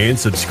 comment, and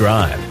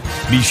subscribe.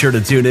 Be sure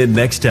to tune in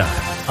next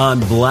time on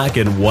Black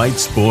and White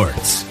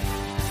Sports.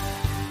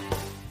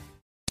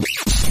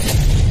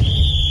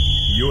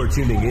 You're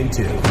tuning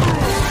into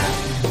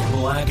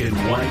Black and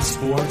White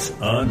Sports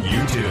on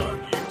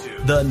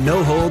YouTube. The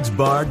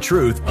no-holds-barred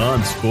truth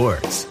on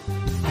sports.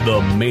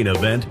 The main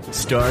event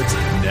starts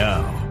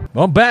now.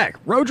 I'm back.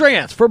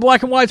 Rodrance for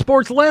Black and White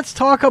Sports. Let's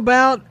talk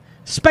about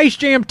Space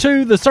Jam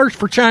 2, The Search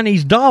for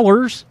Chinese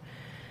Dollars,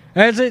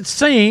 as it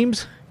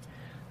seems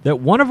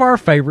that one of our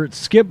favorites,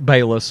 Skip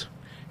Bayless,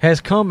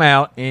 has come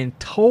out and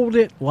told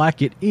it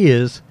like it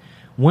is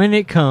when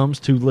it comes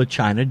to the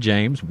China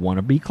James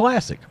Wannabe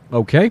Classic.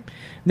 Okay?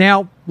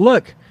 Now,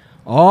 look,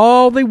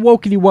 all the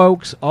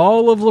wokey-wokes,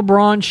 all of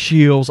LeBron's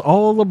shills,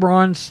 all of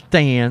LeBron's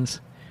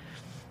stands,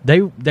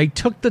 they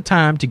took the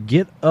time to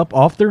get up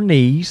off their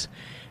knees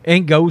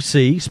and go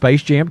see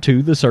Space Jam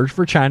 2, The Search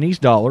for Chinese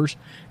Dollars,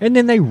 and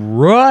then they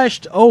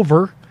rushed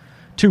over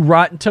to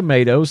Rotten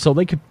Tomatoes so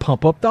they could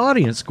pump up the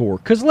audience score.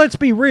 Because let's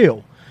be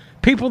real,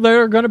 people that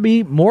are going to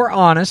be more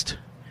honest,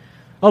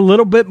 a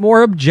little bit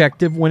more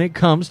objective when it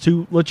comes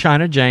to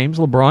LeChina James,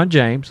 LeBron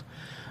James,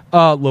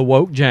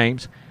 LeWoke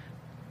James,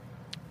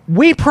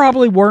 we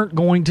probably weren't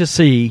going to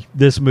see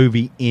this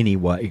movie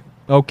anyway,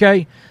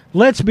 okay?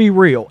 Let's be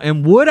real.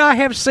 And would I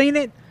have seen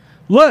it?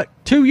 Look,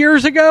 2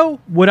 years ago,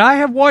 would I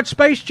have watched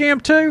Space Jam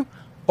 2?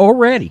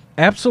 Already.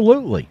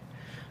 Absolutely.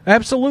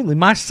 Absolutely.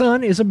 My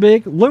son is a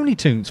big Looney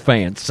Tunes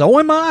fan. So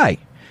am I.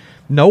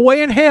 No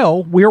way in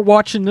hell we're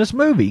watching this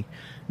movie.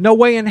 No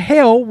way in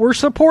hell we're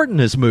supporting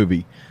this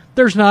movie.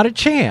 There's not a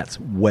chance.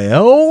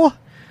 Well,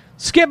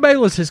 Skip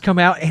Bayless has come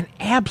out and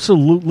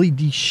absolutely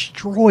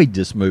destroyed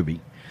this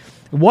movie.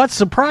 What's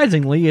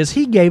surprisingly is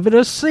he gave it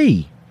a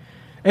C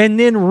and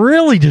then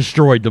really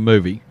destroyed the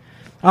movie.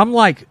 I'm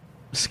like,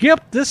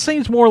 Skip, this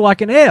seems more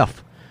like an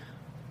F.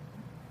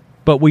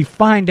 But we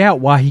find out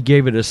why he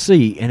gave it a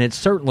C, and it's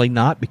certainly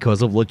not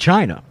because of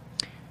LaChina.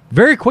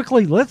 Very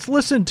quickly, let's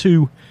listen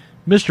to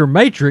Mr.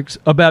 Matrix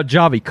about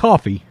Javy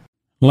Coffee.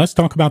 Let's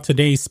talk about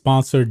today's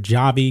sponsor,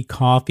 Javy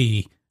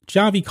Coffee.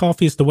 Javy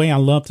Coffee is the way I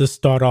love to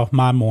start off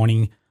my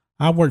morning.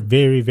 I work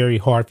very, very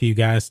hard for you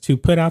guys to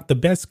put out the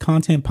best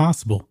content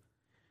possible.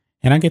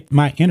 And I get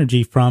my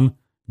energy from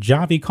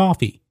Javy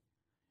Coffee.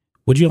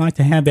 Would you like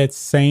to have that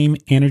same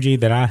energy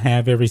that I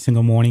have every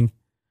single morning?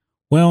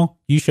 Well,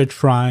 you should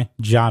try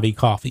Javy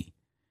Coffee.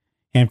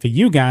 And for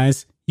you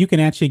guys, you can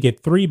actually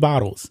get 3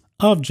 bottles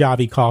of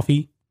Javy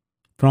Coffee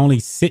for only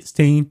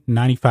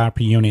 $16.95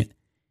 per unit.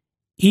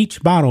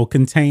 Each bottle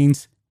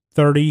contains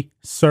 30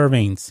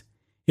 servings.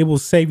 It will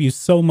save you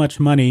so much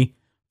money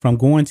from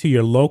going to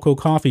your local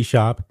coffee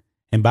shop.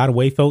 And by the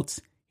way,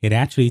 folks, it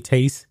actually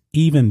tastes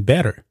even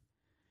better.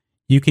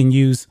 You can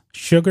use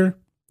sugar.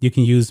 You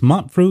can use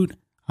monk fruit.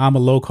 I'm a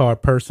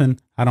low-carb person.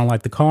 I don't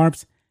like the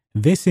carbs.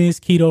 This is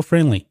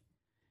keto-friendly.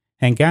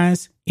 And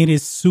guys, it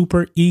is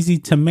super easy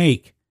to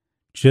make.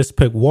 Just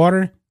put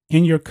water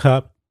in your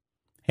cup,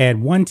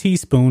 add 1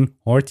 teaspoon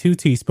or 2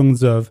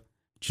 teaspoons of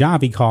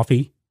Javy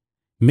Coffee,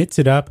 mix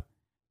it up,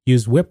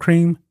 use whipped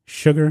cream,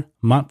 sugar,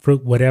 monk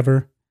fruit,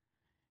 whatever.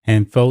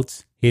 And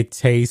folks, it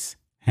tastes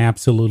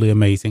absolutely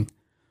amazing.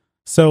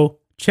 So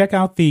check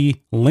out the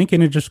link in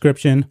the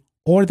description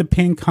or the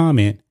pinned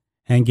comment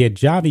and get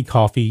Javy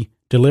Coffee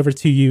delivered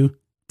to you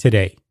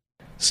today.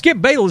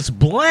 Skip Bayless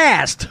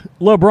blast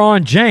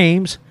LeBron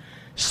James.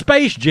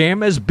 Space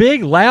Jam as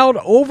big, loud,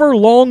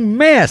 overlong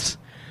mess.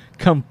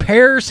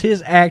 Compares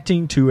his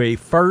acting to a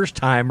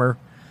first-timer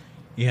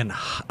in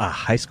a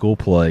high school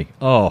play.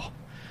 Oh,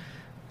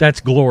 that's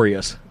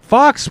glorious.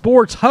 Fox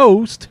Sports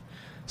host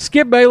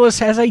Skip Bayless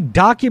has a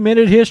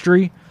documented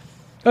history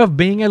of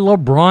being a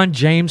LeBron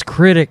James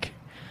critic.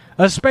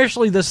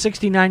 Especially the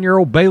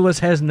 69-year-old Bayless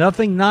has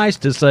nothing nice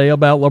to say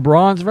about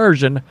LeBron's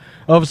version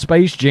of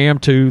Space Jam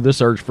 2, The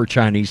Search for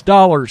Chinese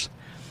Dollars.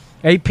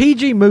 A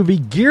PG movie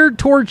geared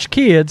towards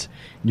kids.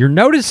 You're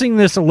noticing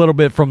this a little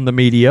bit from the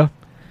media.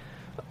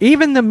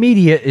 Even the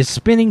media is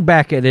spinning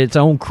back at its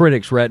own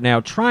critics right now,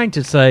 trying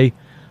to say,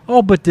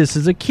 oh, but this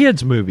is a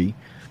kid's movie.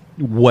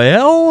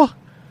 Well,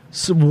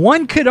 so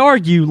one could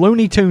argue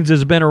Looney Tunes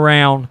has been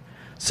around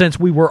since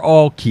we were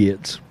all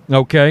kids,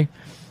 okay?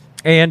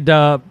 And,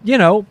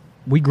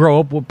 we grow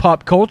up with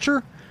pop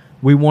culture.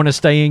 We want to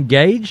stay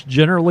engaged,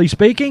 generally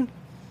speaking.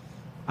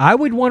 I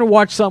would want to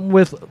watch something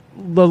with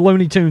the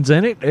Looney Tunes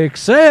in it,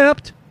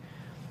 except,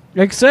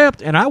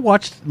 and I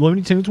watched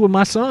Looney Tunes with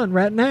my son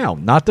right now.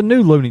 Not the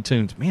new Looney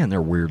Tunes. Man,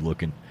 they're weird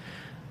looking.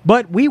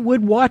 But we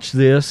would watch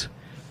this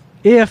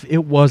if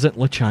it wasn't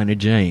LaChina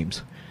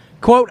James.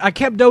 Quote, I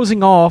kept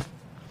dozing off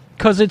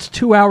because it's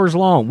 2 hours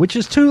long, which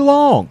is too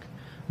long,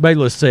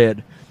 Bayless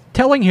said,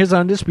 telling his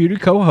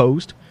undisputed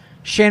co-host,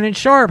 Shannon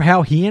Sharpe,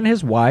 how he and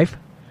his wife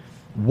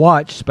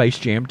watched Space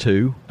Jam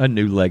 2, A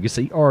New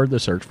Legacy, or The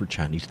Search for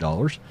Chinese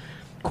Dollars.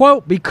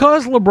 Quote,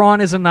 because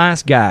LeBron is a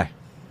nice guy.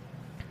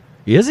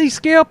 Is he,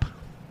 Skip?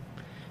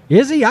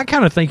 Is he? I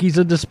kind of think he's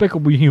a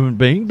despicable human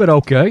being, but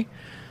okay.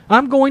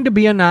 I'm going to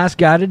be a nice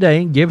guy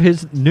today and give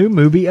his new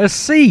movie a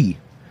C.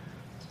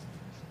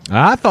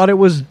 I thought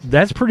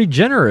that's pretty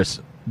generous.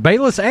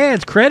 Bayless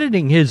adds,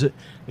 crediting his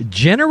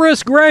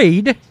generous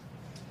grade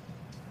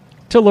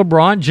to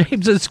LeBron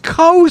James's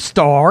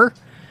co-star,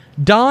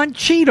 Don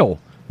Cheadle.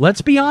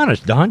 Let's be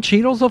honest, Don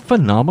Cheadle's a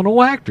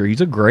phenomenal actor. He's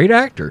a great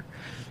actor.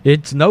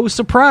 It's no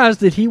surprise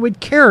that he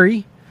would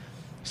carry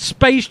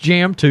Space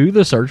Jam 2,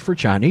 The Search for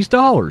Chinese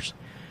Dollars.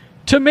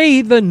 To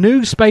me, the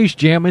new Space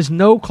Jam is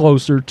no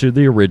closer to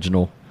the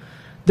original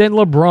than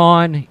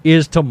LeBron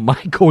is to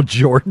Michael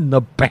Jordan,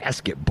 the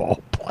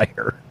basketball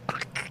player.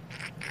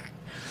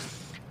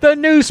 The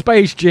new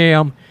Space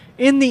Jam,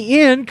 in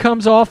the end,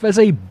 comes off as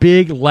a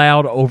big,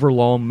 loud,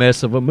 overlong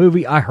mess of a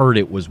movie. I heard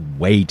it was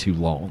way too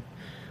long.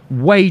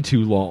 Way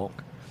too long.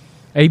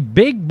 A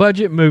big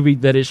budget movie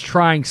that is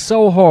trying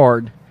so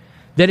hard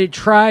that it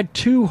tried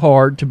too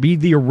hard to be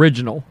the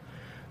original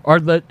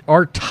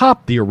or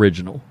top the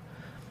original.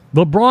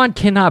 LeBron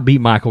cannot beat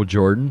Michael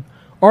Jordan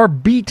or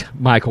beat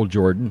Michael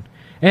Jordan,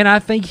 and I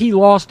think he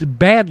lost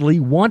badly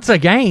once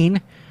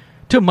again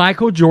to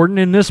Michael Jordan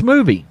in this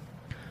movie.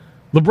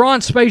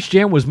 LeBron's Space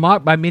Jam was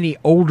mocked by many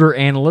older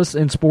analysts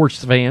and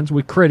sports fans,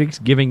 with critics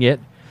giving it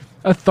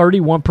a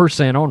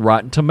 31% on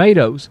Rotten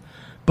Tomatoes.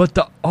 But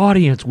the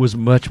audience was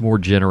much more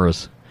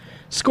generous,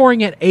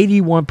 scoring at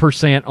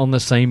 81% on the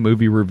same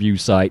movie review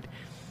site,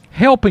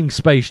 helping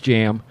Space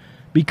Jam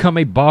become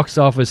a box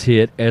office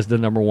hit as the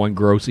number one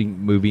grossing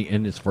movie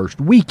in its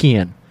first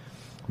weekend.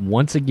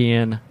 Once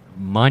again,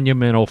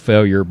 monumental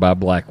failure by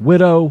Black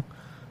Widow,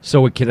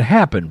 so it could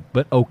happen,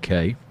 but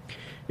okay.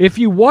 If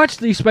you watch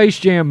these Space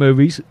Jam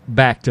movies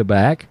back to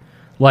back,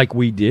 like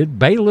we did,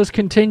 Bayless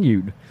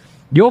continued,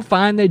 you'll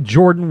find that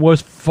Jordan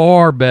was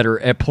far better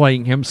at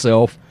playing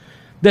himself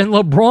than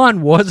LeBron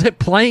was at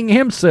playing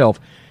himself.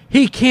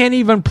 He can't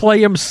even play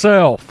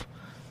himself.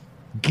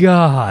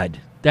 God,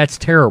 that's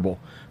terrible.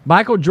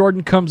 Michael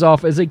Jordan comes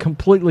off as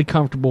completely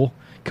comfortable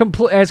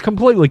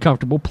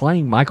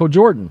playing Michael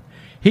Jordan.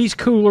 He's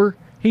cooler,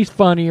 he's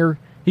funnier,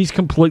 he's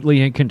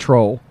completely in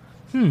control.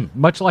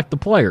 Much like the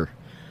player.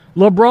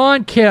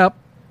 LeBron kept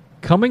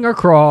coming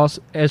across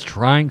as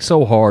trying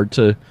so hard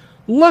to,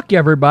 look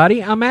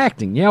everybody, I'm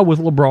acting. Yeah, with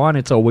LeBron,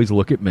 it's always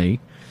look at me.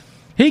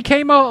 He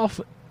came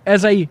off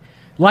as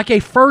like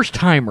a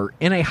first-timer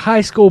in a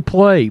high school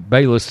play,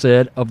 Bayless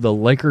said of the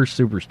Lakers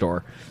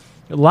superstar.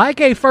 Like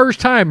a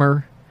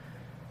first-timer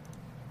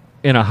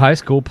in a high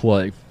school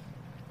play.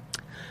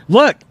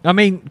 Look, I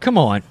mean, come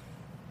on.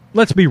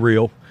 Let's be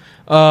real.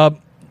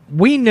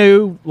 We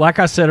knew, like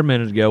I said a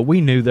minute ago, we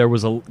knew there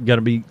was going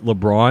to be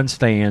LeBron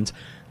stands.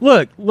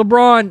 Look,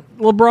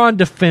 LeBron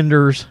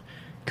defenders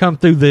come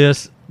through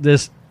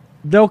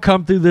they'll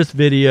come through this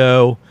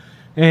video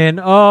and,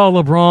 oh,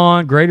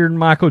 LeBron greater than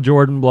Michael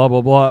Jordan, blah,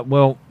 blah, blah.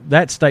 Well,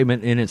 that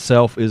statement in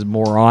itself is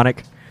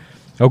moronic.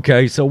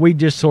 Okay, so we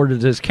just sort of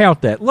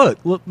discount that. Look,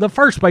 the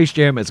first Space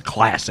Jam is a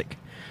classic.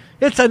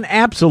 It's an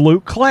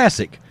absolute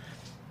classic.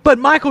 But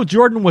Michael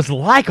Jordan was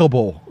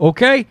likable,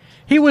 okay?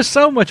 He was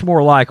so much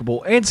more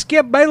likable. And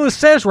Skip Bayless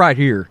says right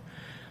here,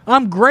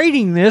 I'm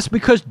grading this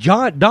because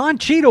Don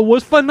Cheadle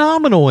was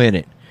phenomenal in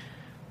it.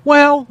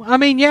 Well, I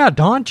mean, yeah,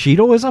 Don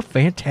Cheadle is a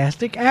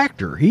fantastic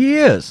actor. He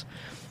is.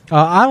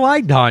 I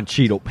like Don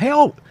Cheadle.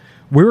 Hell,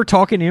 we were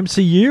talking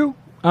MCU.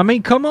 I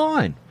mean, come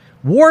on.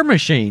 War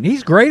Machine.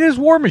 He's great as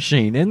War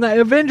Machine in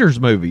the Avengers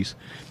movies.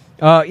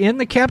 In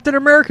the Captain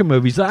America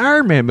movies, the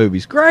Iron Man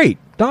movies. Great.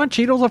 Don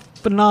Cheadle's a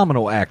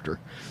phenomenal actor.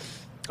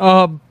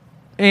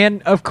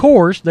 And, of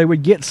course, they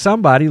would get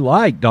somebody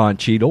like Don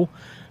Cheadle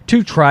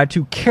to try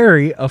to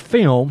carry a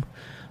film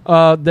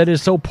that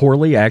is so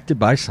poorly acted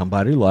by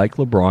somebody like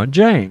LeBron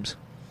James.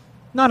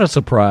 Not a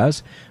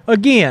surprise.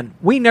 Again,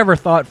 we never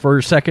thought for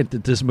a second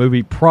that this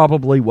movie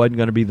probably wasn't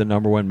going to be the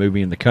number one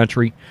movie in the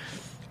country.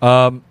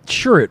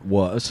 Sure it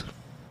was.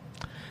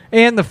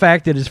 And the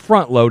fact that it's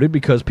front-loaded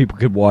because people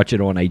could watch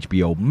it on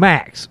HBO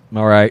Max.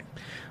 All right?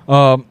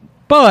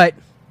 But,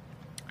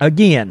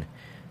 again,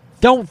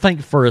 don't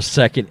think for a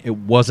second it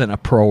wasn't a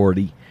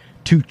priority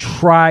to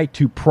try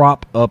to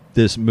prop up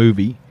this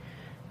movie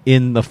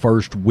in the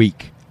first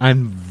week.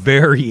 I'm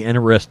very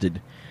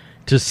interested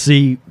to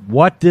see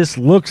what this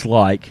looks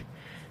like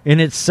in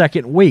its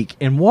second week.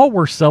 And while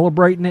we're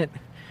celebrating it,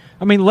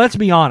 I mean, let's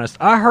be honest.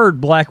 I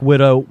heard Black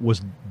Widow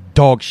was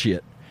dog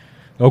shit.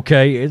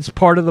 Okay, it's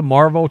part of the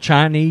Marvel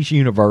Chinese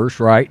universe,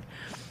 right?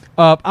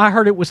 I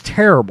heard it was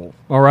terrible,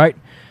 all right?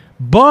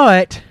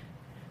 But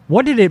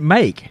what did it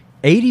make?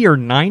 80 or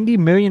 90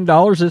 million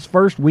dollars this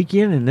first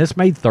weekend, and this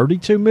made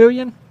 32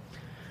 million?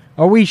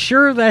 Are we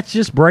sure that's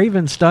just brave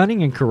and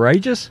stunning and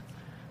courageous?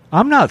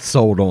 I'm not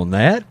sold on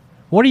that.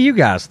 What do you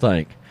guys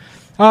think?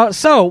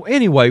 So,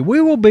 anyway, we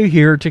will be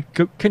here to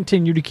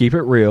continue to keep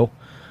it real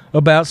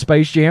about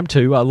Space Jam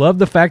 2. I love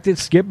the fact that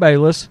Skip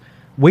Bayless,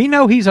 we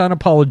know he's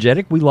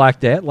unapologetic. We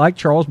like that, like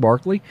Charles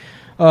Barkley.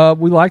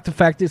 We like the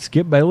fact that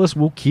Skip Bayless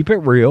will keep it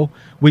real.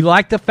 We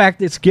like the fact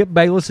that Skip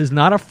Bayless is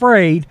not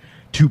afraid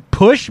to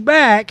push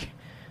back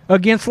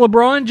against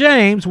LeBron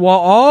James while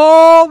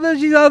all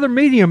these other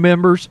media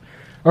members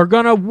are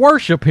going to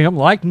worship him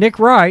like Nick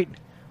Wright,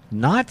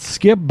 not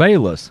Skip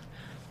Bayless.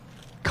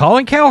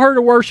 Colin Cowherd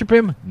to worship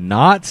him,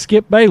 not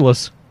Skip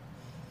Bayless.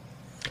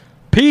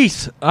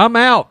 Peace. I'm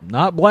out.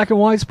 Not Black and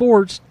White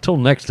Sports. Till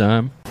next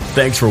time.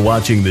 Thanks for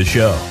watching the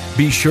show.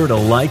 Be sure to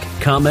like,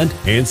 comment,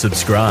 and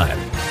subscribe.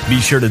 Be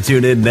sure to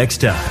tune in next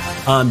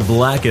time on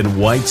Black and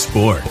White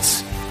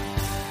Sports.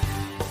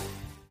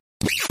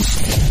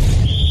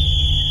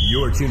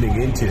 You're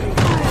tuning into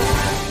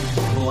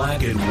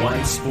Black and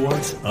White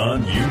Sports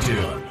on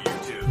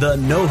YouTube. The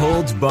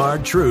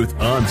no-holds-barred truth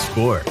on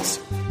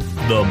sports.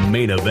 The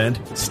main event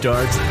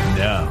starts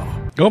now.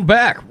 Going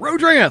back,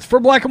 Rodrance for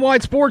Black and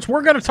White Sports.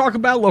 We're going to talk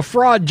about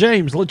LaFraud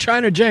James,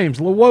 LaChina James,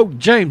 LaWoke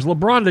James,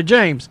 LeBronda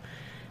James.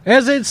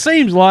 As it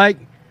seems like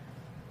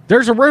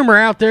there's a rumor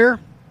out there.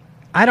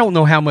 I don't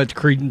know how much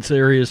credence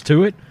there is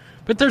to it,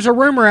 but there's a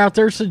rumor out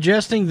there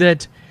suggesting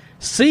that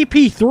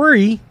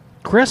CP3,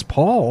 Chris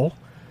Paul,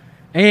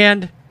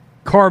 and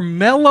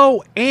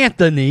Carmelo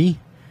Anthony,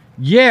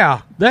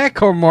 yeah, that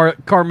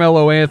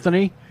Carmelo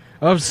Anthony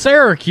of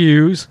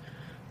Syracuse,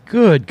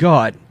 good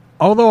God.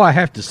 Although I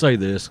have to say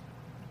this,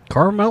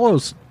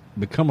 Carmelo's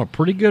become a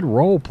pretty good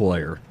role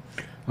player.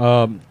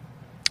 Yeah,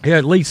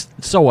 at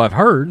least so I've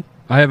heard.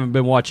 I haven't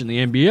been watching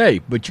the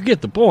NBA, but you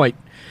get the point.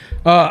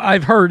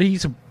 I've heard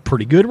he's a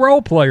pretty good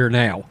role player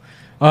now.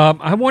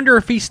 I wonder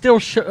if he's still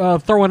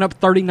throwing up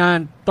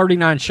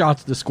 39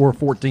 shots to score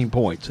 14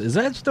 points. Is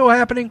that still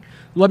happening?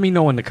 Let me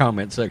know in the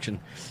comment section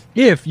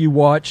if you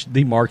watch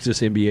the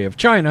Marxist NBA of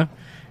China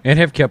and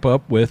have kept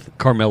up with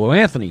Carmelo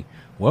Anthony.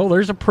 Well,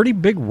 there's a pretty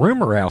big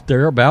rumor out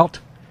there about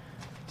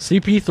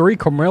CP3,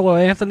 Carmelo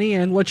Anthony,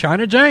 and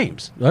LaChina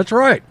James. That's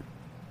right.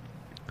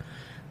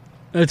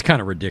 It's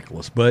kind of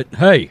ridiculous, but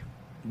hey,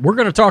 we're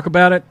going to talk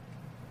about it,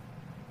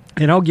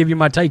 and I'll give you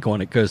my take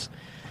on it, because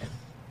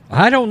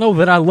I don't know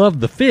that I love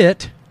the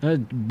fit,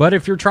 but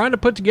if you're trying to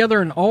put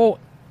together an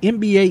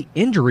all-NBA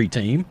injury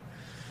team,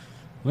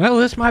 well,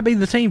 this might be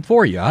the team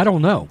for you. I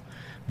don't know.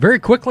 Very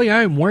quickly,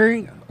 I am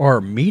wearing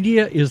our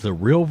Media is the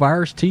Real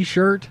Virus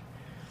t-shirt.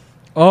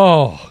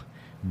 Oh,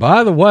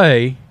 by the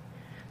way,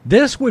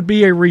 this would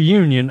be a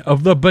reunion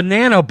of the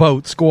Banana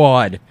Boat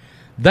squad.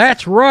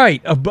 That's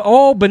right, an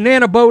all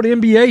Banana Boat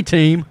NBA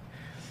team.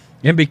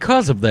 And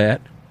because of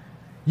that,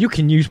 you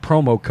can use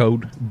promo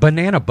code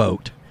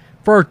BANANABOAT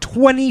for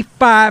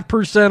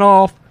 25%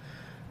 off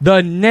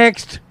the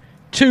next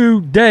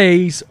 2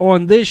 days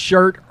on this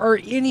shirt or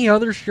any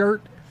other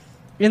shirt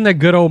in the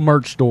good old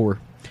merch store.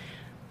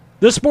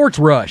 The Sports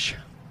Rush.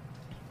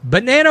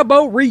 Banana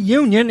Boat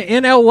reunion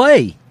in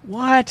L.A.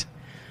 What?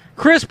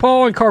 Chris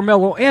Paul and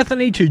Carmelo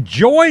Anthony to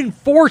join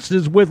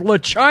forces with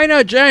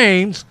LaChina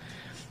James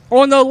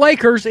on the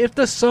Lakers if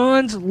the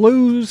Suns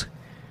lose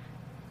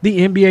the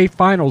NBA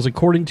Finals,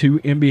 according to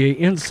NBA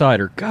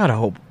Insider.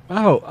 God,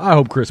 I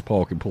hope Chris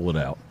Paul can pull it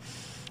out.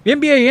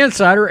 NBA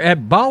Insider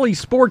at Bally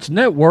Sports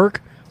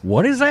Network,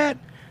 what is that?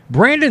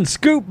 Brandon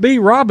Scoop B.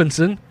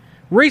 Robinson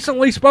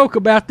recently spoke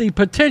about the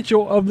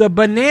potential of the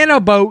Banana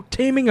Boat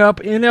teaming up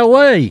in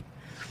L.A.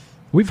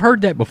 We've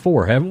heard that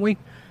before, haven't we?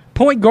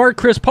 Point guard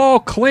Chris Paul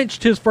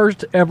clinched his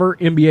first ever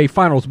NBA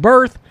Finals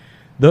berth.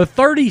 The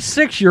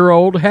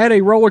 36-year-old had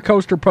a roller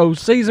coaster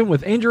postseason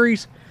with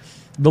injuries,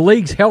 the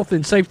league's health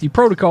and safety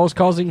protocols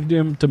causing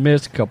him to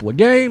miss a couple of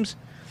games.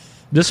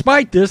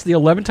 Despite this, the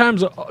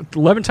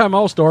 11-time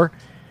All-Star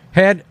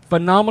had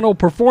phenomenal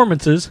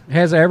performances,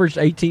 has averaged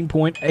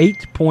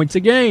 18.8 points a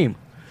game.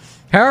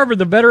 However,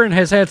 the veteran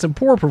has had some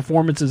poor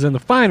performances in the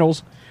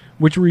finals,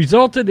 which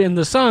resulted in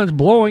the Suns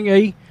blowing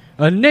an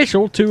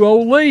initial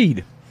 2-0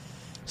 lead.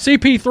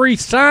 CP3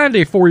 signed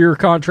a 4-year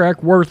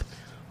contract worth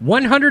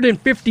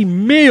 $150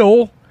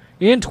 million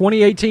in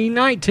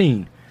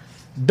 2018-19.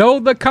 Though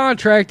the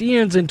contract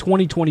ends in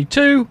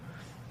 2022,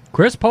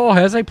 Chris Paul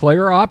has a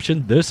player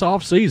option this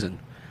offseason.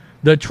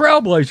 The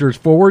Trailblazers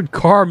forward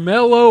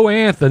Carmelo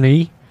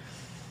Anthony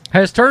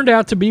has turned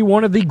out to be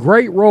one of the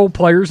great role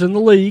players in the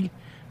league,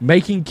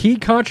 making key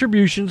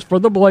contributions for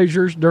the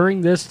Blazers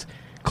during this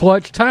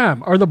clutch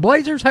time. Are the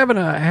Blazers having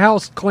a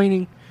house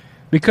cleaning?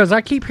 Because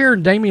I keep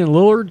hearing Damian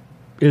Lillard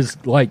is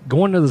like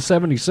going to the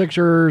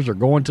 76ers or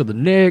going to the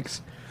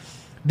Knicks.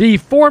 The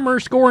former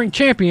scoring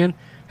champion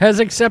has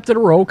accepted a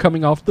role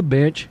coming off the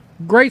bench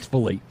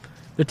gracefully.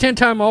 The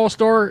 10-time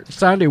All-Star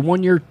signed a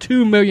one-year,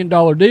 $2 million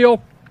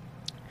deal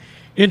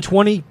in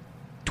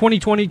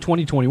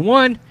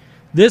 2020-2021.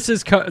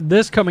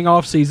 This coming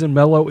off season,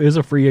 Melo is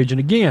a free agent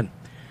again.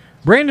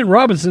 Brandon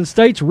Robinson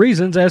states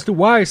reasons as to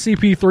why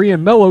CP3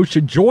 and Melo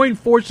should join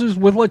forces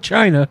with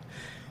LaChina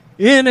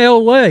in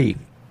L.A.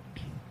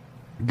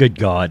 Good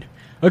God.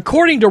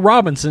 According to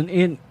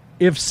Robinson,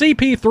 if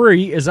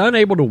CP3 is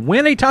unable to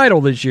win a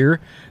title this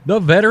year, the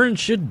veteran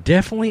should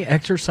definitely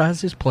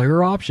exercise his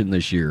player option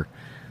this year.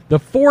 The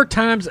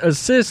 4-time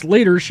assist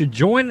leader should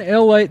join the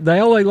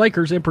LA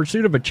Lakers in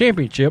pursuit of a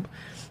championship.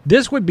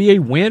 This would be a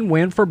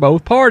win-win for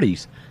both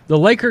parties. The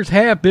Lakers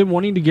have been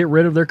wanting to get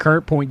rid of their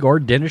current point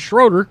guard, Dennis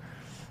Schroeder,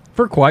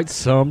 for quite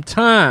some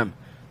time.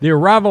 The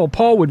arrival of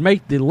Paul would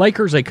make the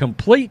Lakers a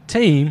complete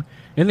team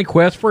in the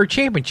quest for a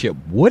championship.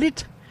 Would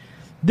it?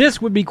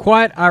 This would be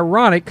quite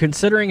ironic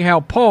considering how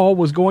Paul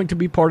was going to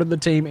be part of the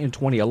team in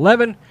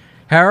 2011.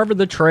 However,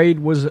 the trade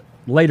was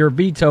later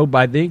vetoed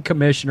by then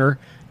Commissioner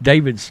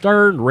David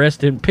Stern.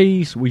 Rest in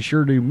peace. We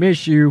sure do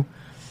miss you.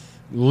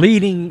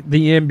 Leading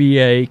the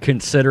NBA,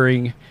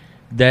 considering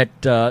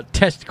that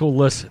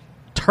testicleless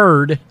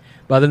turd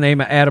by the name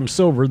of Adam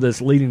Silver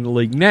that's leading the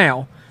league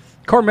now.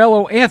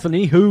 Carmelo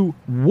Anthony, who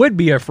would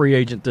be a free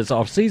agent this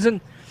offseason,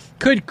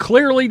 could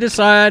clearly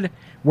decide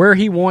where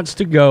he wants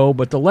to go,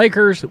 but the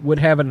Lakers would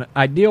have an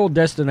ideal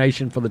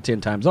destination for the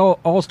 10-time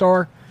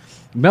All-Star.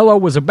 Melo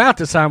was about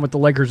to sign with the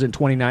Lakers in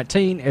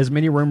 2019, as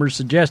many rumors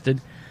suggested,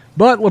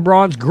 but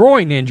LeBron's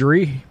groin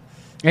injury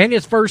and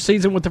his first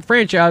season with the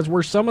franchise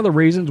were some of the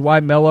reasons why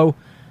Melo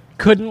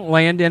couldn't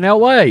land in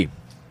L.A.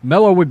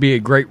 Melo would be a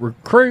great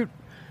recruit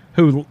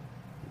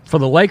for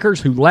the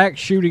Lakers, who lack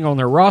shooting on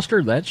their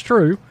roster. That's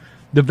true.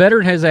 The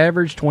veteran has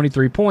averaged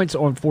 23 points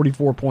on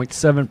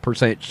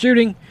 44.7%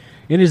 shooting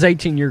in his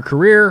 18-year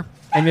career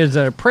and is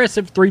an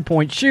impressive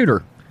three-point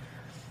shooter.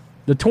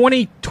 The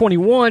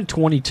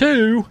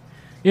 2021-22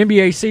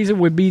 NBA season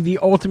would be the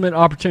ultimate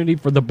opportunity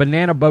for the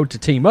Banana Boat to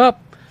team up,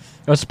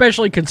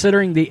 especially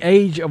considering the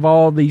age of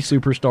all the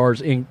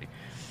superstars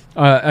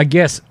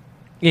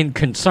in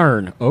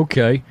concern.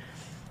 Okay.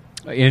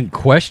 In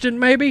question,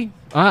 maybe?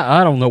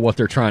 I don't know what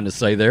they're trying to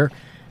say there.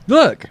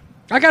 Look,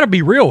 I got to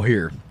be real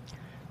here.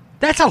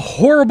 That's a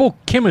horrible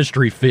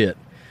chemistry fit.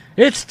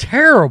 It's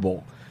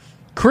terrible.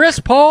 Chris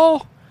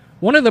Paul,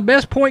 one of the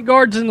best point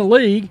guards in the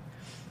league,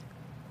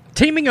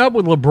 teaming up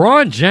with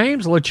LeBron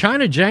James,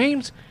 LaChina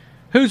James,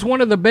 who's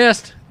one of the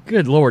best.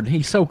 Good Lord,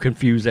 he's so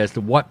confused as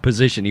to what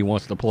position he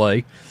wants to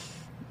play.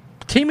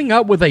 Teaming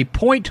up with a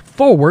point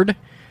forward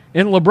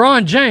in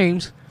LeBron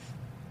James,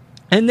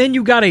 and then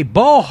you got a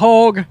ball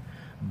hog,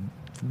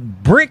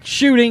 brick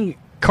shooting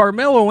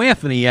Carmelo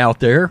Anthony out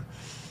there.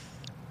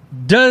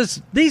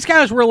 Does these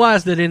guys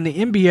realize that in the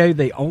NBA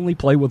they only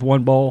play with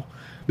one ball?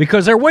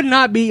 Because there would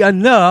not be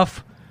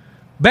enough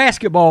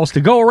basketballs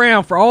to go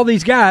around for all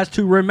these guys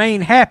to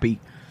remain happy.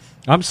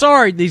 I'm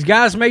sorry, these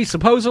guys may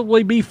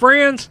supposedly be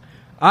friends.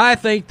 I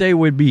think they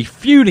would be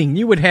feuding.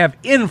 You would have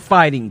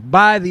infighting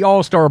by the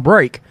All-Star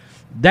break.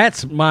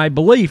 That's my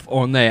belief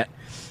on that.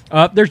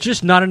 There's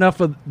just not enough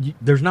of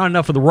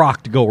the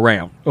rock to go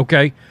around.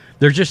 Okay,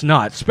 there's just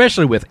not,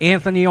 especially with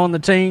Anthony on the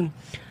team.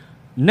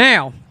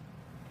 Now,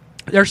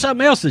 there's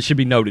something else that should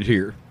be noted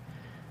here.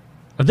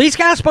 Are these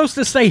guys supposed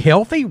to stay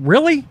healthy?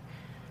 Really?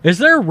 Is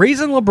there a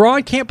reason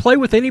LeBron can't play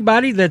with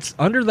anybody that's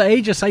under the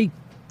age of, say,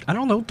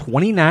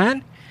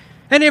 29?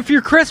 And if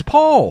you're Chris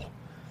Paul,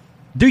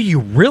 do you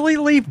really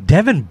leave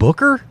Devin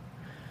Booker,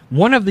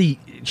 one of the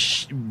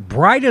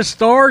brightest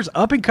stars,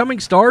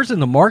 up-and-coming stars in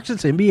the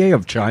Marxist NBA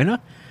of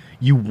China?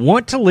 You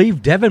want to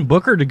leave Devin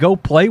Booker to go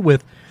play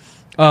with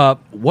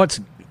LeBron's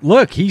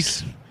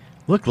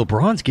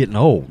getting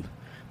old.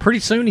 Pretty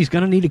soon he's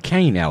going to need a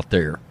cane out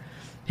there.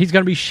 He's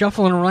going to be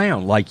shuffling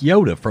around like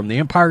Yoda from The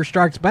Empire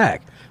Strikes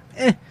Back.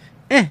 I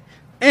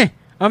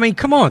mean,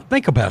 come on,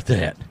 think about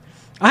that.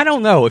 I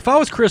don't know. If I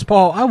was Chris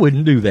Paul, I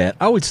wouldn't do that.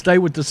 I would stay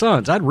with the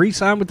Suns. I'd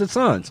re-sign with the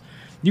Suns.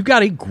 You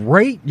got a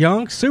great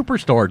young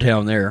superstar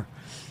down there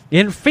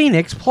in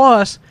Phoenix.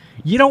 Plus,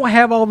 you don't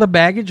have all the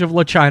baggage of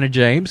LaChina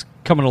James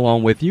coming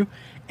along with you.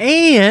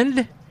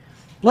 And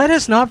let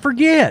us not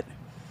forget,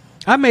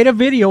 I made a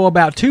video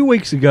about 2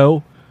 weeks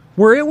ago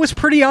where it was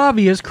pretty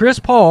obvious Chris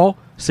Paul,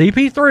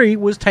 CP3,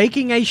 was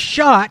taking a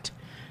shot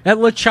at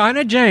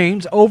LaChina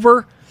James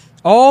over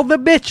all the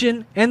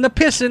bitching and the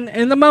pissing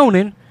and the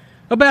moaning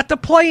about the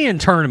play-in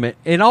tournament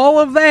and all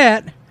of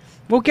that.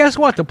 Well, guess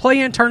what? The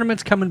play-in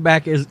tournament's coming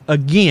back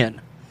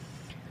again.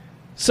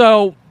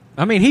 So,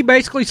 I mean, he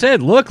basically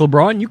said, look,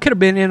 LeBron, you could have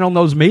been in on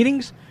those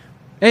meetings,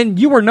 and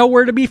you were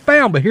nowhere to be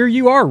found, but here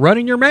you are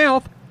running your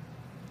mouth.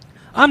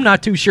 I'm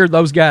not too sure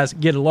those guys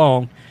get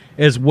along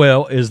as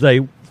well as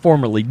they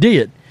formerly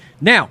did.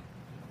 Now,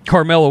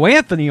 Carmelo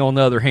Anthony, on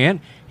the other hand,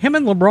 him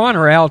and LeBron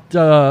are out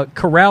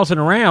carousing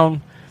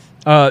around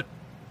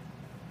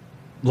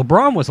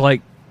LeBron was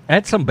like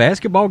at some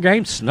basketball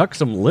game, snuck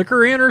some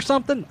liquor in or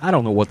something. I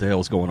don't know what the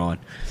hell's going on.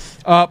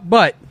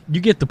 But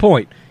you get the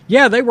point.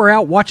 Yeah, they were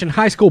out watching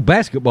high school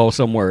basketball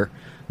somewhere.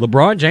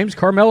 LeBron James,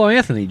 Carmelo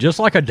Anthony, just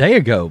like a day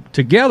ago,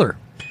 together.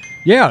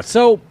 Yeah,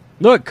 so,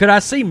 look, could I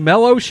see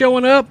Melo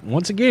showing up?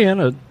 Once again,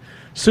 a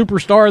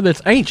superstar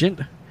that's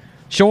ancient,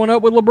 showing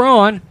up with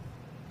LeBron.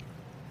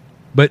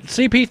 But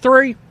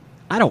CP3,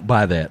 I don't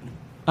buy that.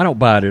 I don't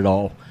buy it at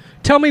all.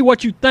 Tell me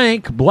what you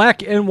think,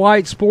 black and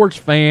white sports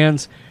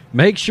fans.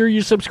 Make sure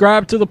you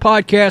subscribe to the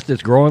podcast.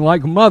 It's growing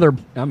like mother.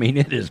 I mean,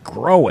 it is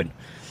growing.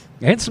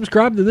 And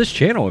subscribe to this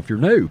channel if you're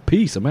new.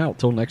 Peace. I'm out.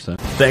 Till next time.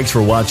 Thanks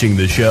for watching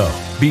the show.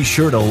 Be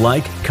sure to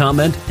like,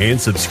 comment, and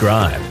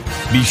subscribe.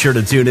 Be sure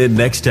to tune in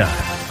next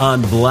time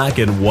on Black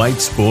and White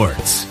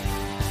Sports.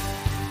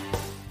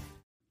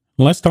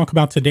 Let's talk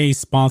about today's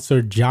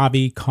sponsor,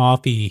 Javy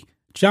Coffee.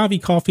 Javy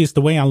Coffee is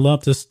the way I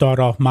love to start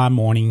off my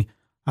morning.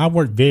 I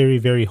work very,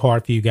 very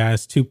hard for you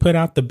guys to put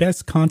out the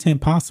best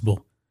content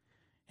possible.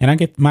 And I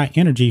get my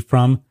energy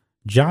from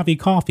Javy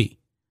Coffee.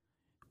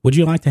 Would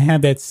you like to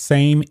have that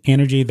same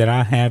energy that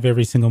I have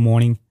every single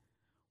morning?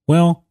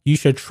 Well, you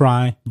should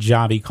try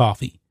Javy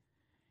Coffee.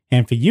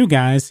 And for you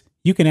guys,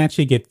 you can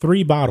actually get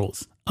 3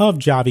 bottles of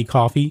Javy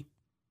Coffee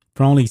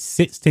for only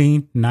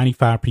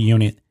 $16.95 per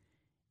unit.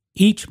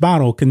 Each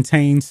bottle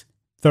contains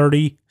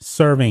 30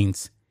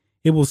 servings.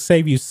 It will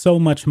save you so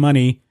much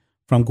money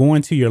from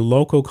going to your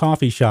local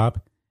coffee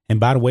shop. And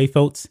by the way,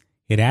 folks,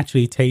 it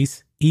actually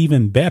tastes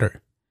even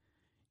better.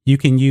 You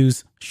can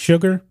use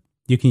sugar.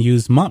 You can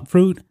use monk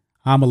fruit.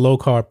 I'm a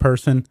low-carb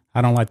person.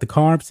 I don't like the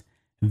carbs.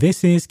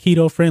 This is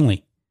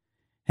keto-friendly.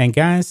 And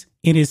guys,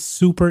 it is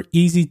super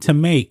easy to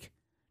make.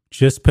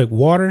 Just put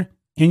water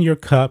in your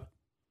cup,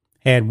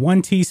 add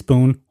 1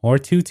 teaspoon or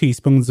 2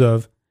 teaspoons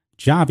of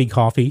Javy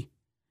Coffee,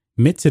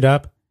 mix it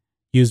up,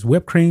 use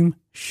whipped cream,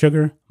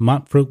 sugar,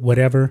 monk fruit,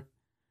 whatever.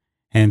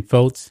 And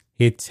folks,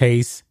 it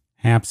tastes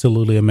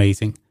absolutely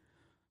amazing.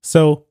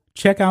 So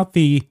check out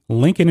the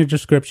link in the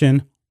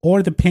description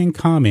or the pinned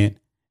comment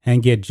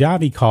and get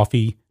Javy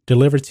Coffee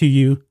delivered to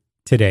you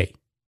today.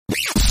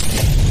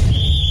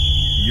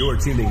 You're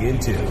tuning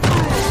into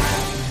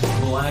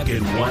Black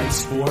and White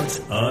Sports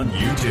on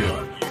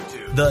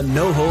YouTube. The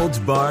no holds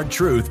barred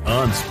truth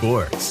on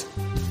sports.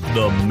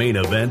 The main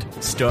event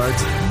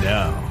starts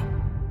now.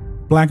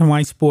 Black and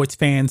white sports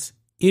fans,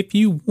 if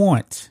you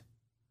want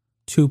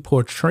to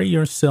portray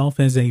yourself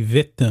as a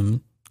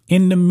victim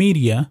in the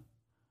media,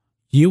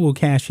 you will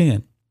cash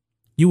in.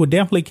 You will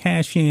definitely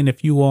cash in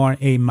if you are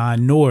a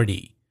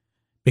minority,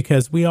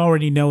 because we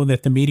already know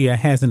that the media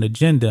has an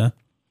agenda,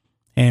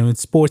 and when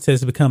sports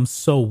has become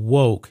so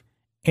woke,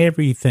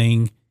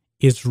 everything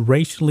is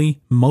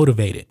racially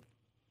motivated.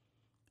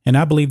 And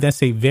I believe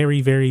that's a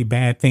very, very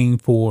bad thing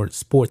for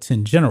sports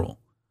in general.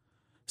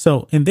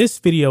 So in this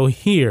video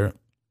here,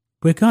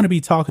 we're going to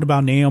be talking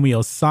about Naomi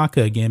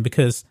Osaka again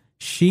because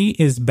she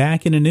is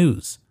back in the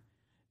news.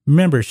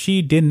 Remember,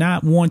 she did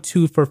not want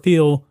to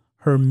fulfill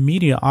her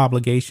media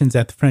obligations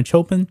at the French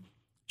Open.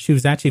 She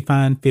was actually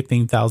fined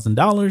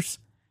 $15,000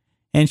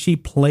 and she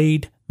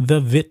played the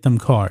victim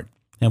card.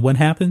 And what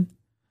happened?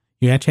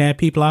 You actually had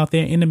people out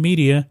there in the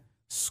media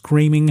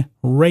screaming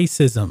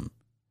racism.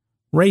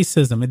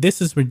 Racism. And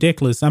this is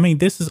ridiculous. I mean,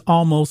 this is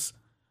almost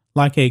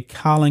like a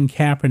Colin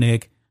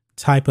Kaepernick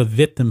type of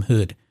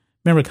victimhood.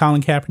 Remember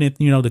Colin Kaepernick,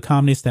 the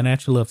communist that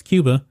actually loves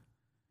Cuba?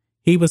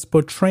 He was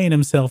portraying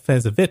himself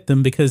as a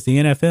victim because the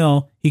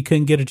NFL, he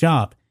couldn't get a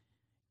job.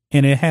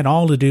 And it had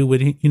all to do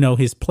with,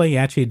 his play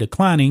actually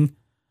declining.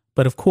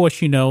 But of course,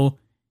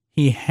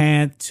 he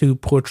had to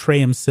portray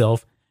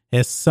himself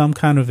as some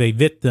kind of a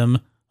victim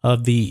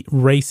of the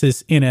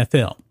racist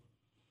NFL.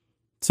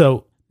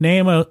 So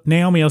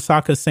Naomi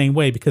Osaka, same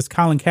way, because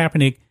Colin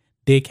Kaepernick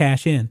did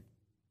cash in.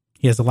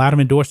 He has a lot of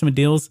endorsement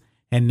deals,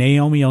 and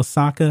Naomi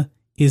Osaka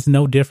is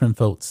no different,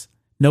 folks.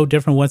 No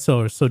different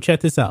whatsoever. So check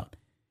this out.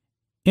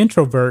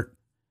 Introvert,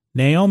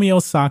 Naomi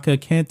Osaka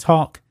can't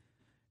talk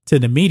to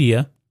the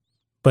media,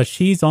 but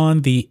she's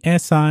on the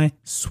SI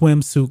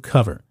swimsuit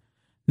cover.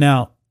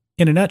 Now,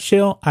 in a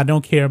nutshell, I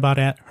don't care about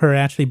her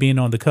actually being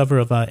on the cover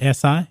of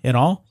SI at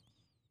all.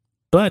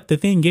 But the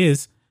thing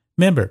is,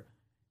 remember,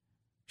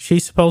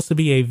 she's supposed to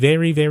be a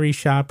very, very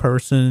shy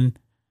person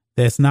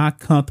that's not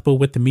comfortable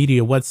with the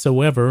media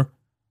whatsoever.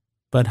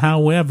 But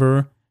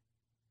however,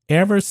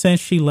 ever since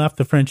she left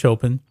the French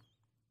Open,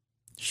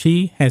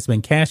 she has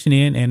been cashing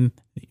in, and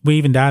we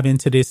even dive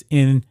into this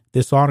in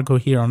this article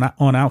here on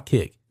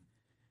Outkick.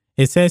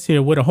 It says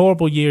here, what a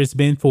horrible year it's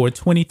been for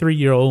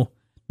 23-year-old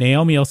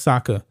Naomi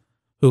Osaka,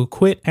 who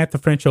quit at the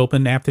French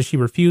Open after she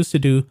refused to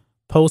do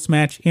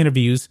post-match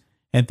interviews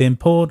and then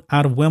pulled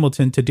out of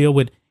Wimbledon to deal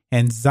with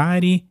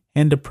anxiety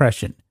and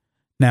depression.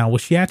 Now,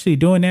 was she actually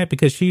doing that?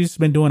 Because she's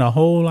been doing a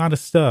whole lot of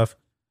stuff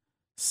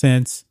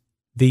since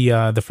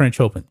the French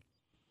Open.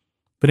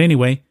 But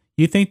anyway,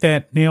 you think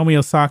that Naomi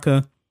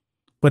Osaka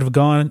would have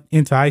gone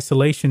into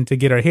isolation to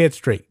get her head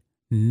straight?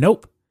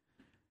 Nope.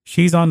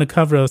 She's on the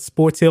cover of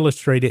Sports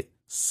Illustrated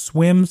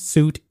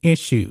Swimsuit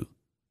Issue,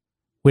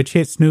 which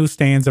hits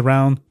newsstands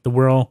around the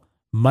world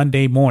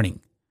Monday morning.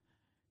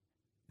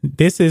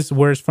 This is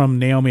words from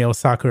Naomi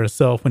Osaka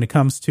herself when it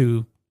comes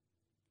to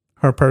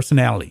her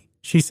personality.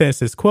 She says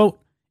this, quote,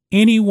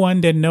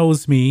 "Anyone that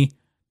knows me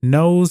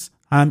knows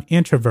I'm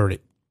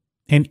introverted,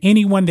 and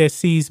anyone that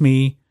sees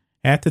me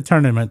at the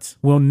tournaments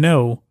will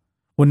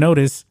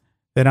notice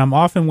that I'm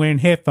often wearing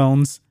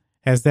headphones,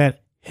 as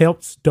that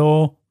helps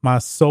dull my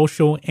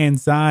social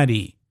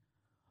anxiety,"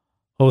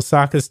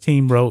 Osaka's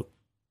team wrote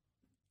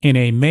in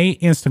a May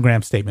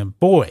Instagram statement.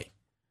 Boy,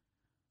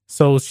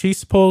 so she's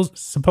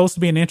supposed to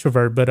be an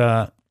introvert,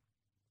 but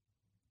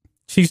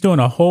she's doing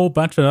a whole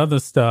bunch of other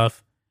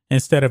stuff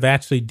instead of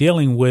actually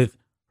dealing with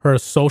her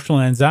social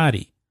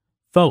anxiety.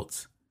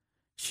 Folks,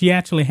 she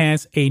actually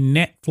has a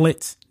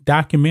Netflix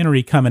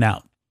documentary coming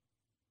out.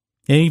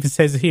 It even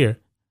says it here.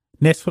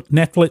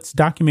 Netflix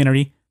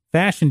documentary,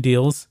 Fashion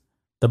Deals,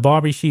 the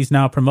Barbie she's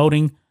now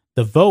promoting,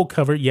 the Vogue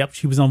cover. Yep,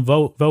 she was on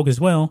Vogue as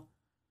well.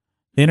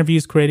 The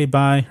interviews created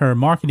by her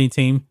marketing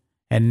team,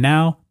 and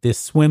now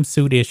this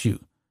swimsuit issue.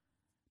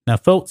 Now,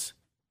 folks,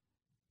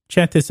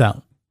 check this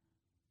out.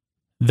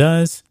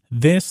 Does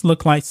this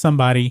look like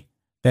somebody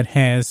that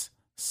has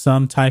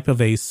some type of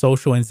a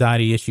social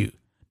anxiety issue,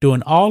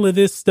 doing all of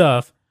this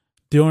stuff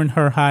during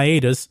her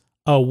hiatus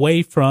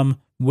away from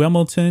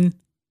Wimbledon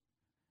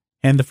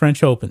and the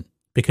French Open,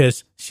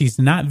 because she's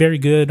not very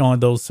good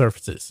on those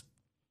surfaces?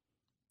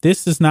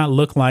 This does not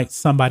look like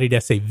somebody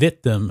that's a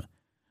victim,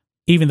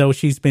 even though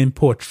she's been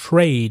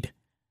portrayed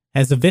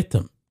as a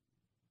victim.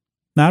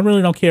 Now, I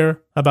really don't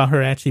care about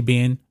her actually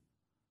being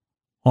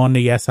on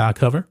the SI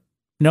cover.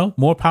 No,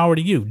 more power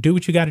to you. Do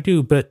what you got to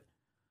do. But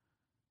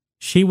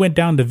she went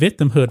down the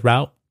victimhood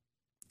route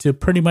to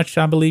pretty much,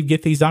 I believe,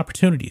 get these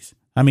opportunities.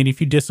 I mean, if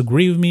you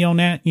disagree with me on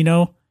that,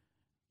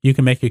 you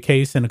can make your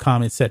case in the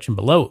comment section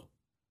below.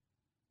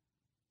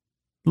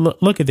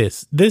 Look at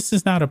this. This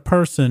is not a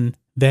person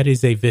that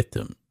is a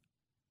victim.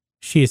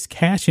 She is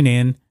cashing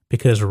in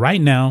because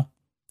right now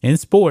in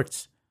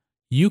sports,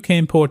 you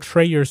can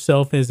portray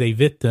yourself as a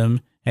victim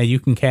and you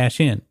can cash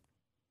in.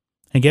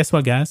 And guess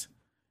what, guys?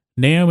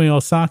 Naomi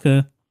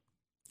Osaka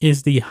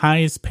is the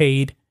highest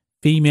paid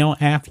female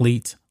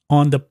athlete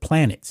on the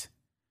planet.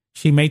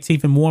 She makes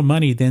even more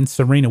money than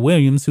Serena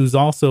Williams, who's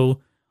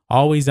also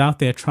always out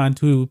there trying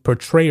to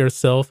portray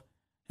herself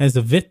as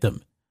a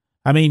victim.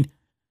 I mean,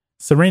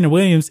 Serena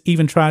Williams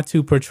even tried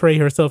to portray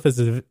herself as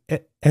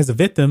a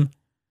victim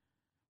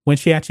when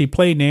she actually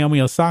played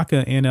Naomi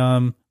Osaka in,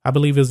 I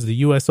believe it was the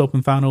U.S.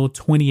 Open Final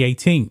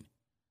 2018.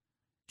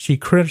 She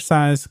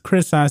criticized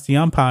the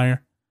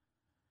umpire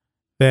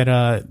that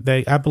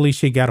I believe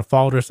she got a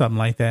fault or something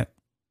like that.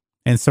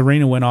 And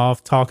Serena went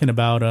off talking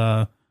about,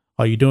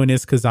 are you doing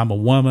this because I'm a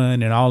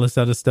woman and all this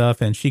other stuff?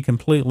 And she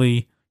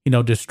completely,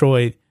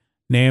 destroyed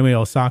Naomi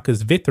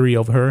Osaka's victory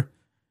over her.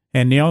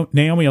 And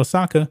Naomi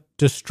Osaka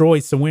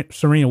destroyed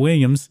Serena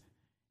Williams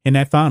in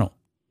that final.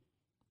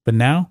 But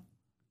now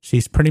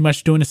she's pretty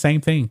much doing the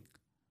same thing.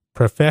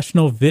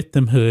 Professional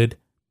victimhood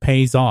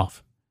pays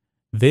off.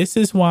 This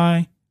is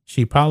why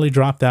she probably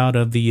dropped out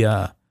of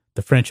the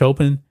French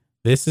Open.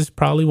 This is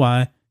probably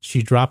why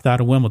she dropped out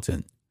of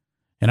Wimbledon.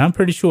 And I'm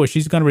pretty sure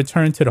she's going to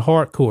return to the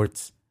hard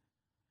courts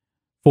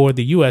for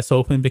the U.S.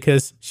 Open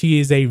because she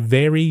is a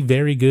very,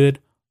 very good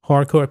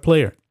hard court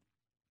player.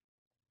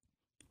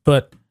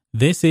 But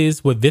this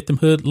is what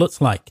victimhood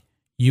looks like.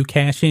 You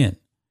cash in.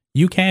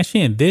 You cash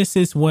in. This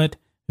is what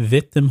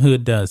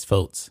victimhood does,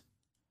 folks.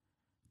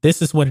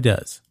 This is what it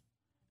does.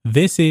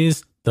 This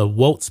is the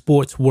woke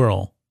sports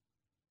world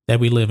that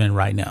we live in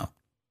right now.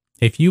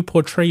 If you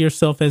portray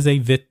yourself as a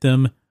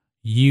victim,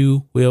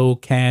 you will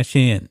cash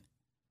in.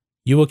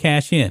 You will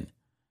cash in.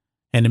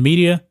 And the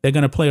media, they're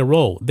going to play a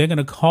role. They're going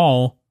to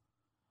call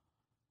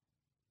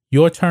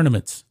your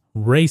tournaments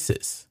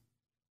racist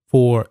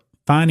for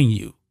fining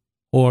you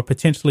or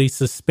potentially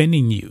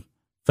suspending you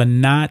for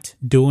not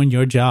doing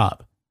your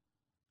job.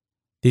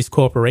 These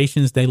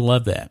corporations, they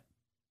love that.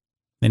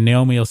 And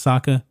Naomi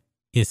Osaka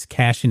is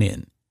cashing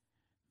in.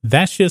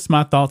 That's just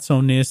my thoughts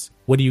on this.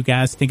 What do you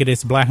guys think of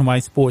this, Black and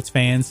White Sports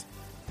fans?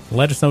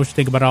 Let us know what you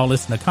think about all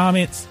this in the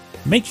comments.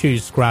 Make sure you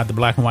subscribe to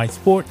Black and White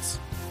Sports,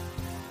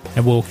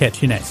 and we'll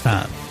catch you next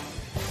time.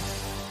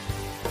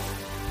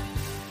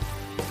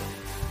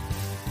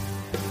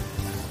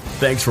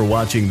 Thanks for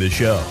watching the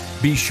show.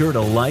 Be sure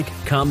to like,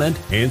 comment,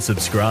 and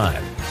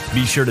subscribe.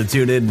 Be sure to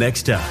tune in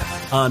next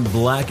time on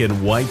Black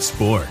and White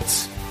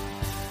Sports.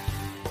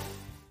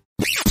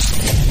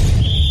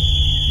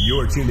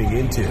 You're tuning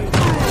into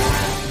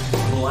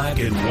Black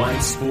and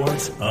White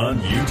Sports on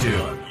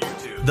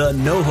YouTube. The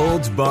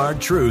no-holds-barred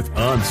truth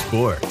on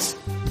sports.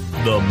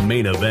 The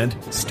main event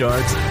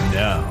starts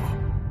now.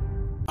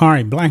 All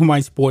right, Black and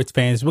White Sports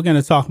fans, we're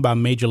going to talk about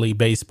Major League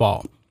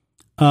Baseball.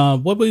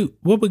 What we're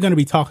going to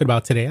be talking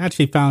about today, I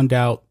actually found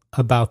out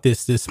about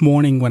this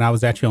morning when I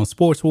was actually on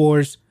Sports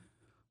Wars.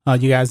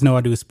 You guys know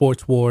I do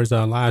Sports Wars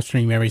live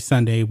stream every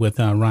Sunday with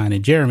Ryan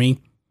and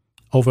Jeremy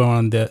over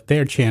on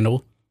their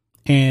channel.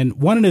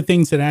 And one of the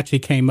things that actually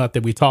came up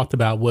that we talked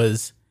about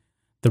was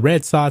the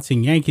Red Sox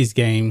and Yankees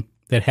game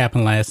that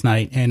happened last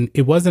night. And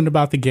it wasn't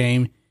about the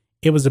game.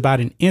 it was about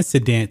an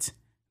incident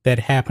that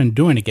happened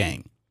during the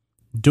game.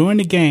 During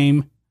the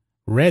game,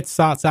 Red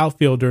Sox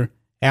outfielder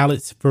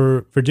Alex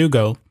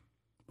Verdugo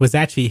was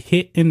actually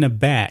hit in the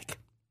back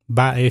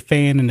by a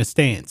fan in the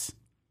stands.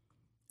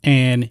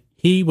 And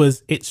he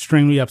was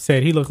extremely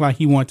upset. He looked like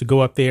he wanted to go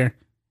up there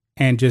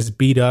and just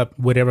beat up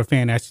whatever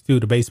fan actually threw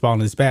the baseball in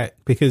his back,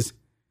 because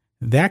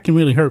that can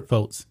really hurt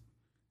folks.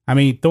 I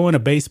mean, throwing a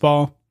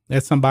baseball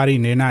at somebody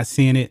and they're not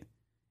seeing it,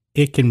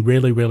 it can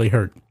really, really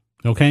hurt.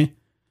 Okay?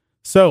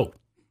 So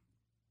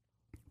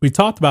we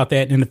talked about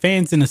that, and the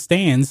fans in the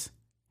stands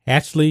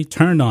actually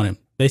turned on him.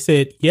 They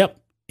said, yep,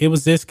 it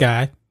was this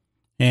guy,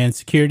 and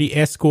security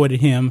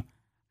escorted him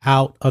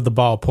out of the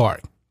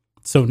ballpark.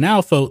 So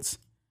now, folks,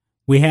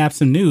 we have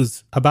some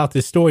news about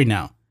this story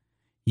now.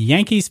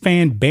 Yankees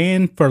fan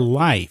banned for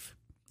life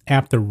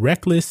after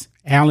reckless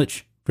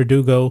Alex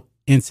Verdugo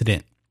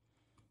incident.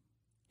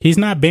 He's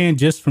not banned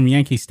just from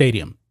Yankee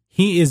Stadium.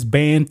 He is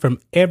banned from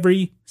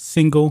every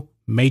single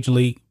Major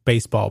League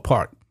Baseball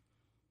park.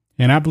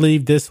 And I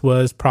believe this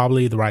was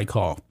probably the right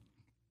call.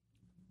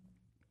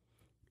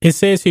 It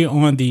says here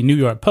on the New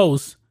York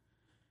Post,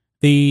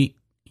 the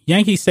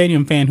Yankee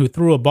Stadium fan who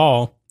threw a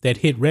ball that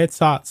hit Red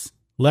Sox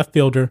left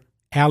fielder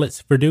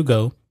Alex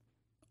Verdugo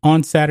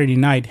on Saturday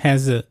night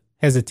has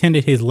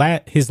attended his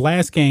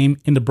last game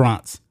in the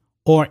Bronx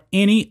or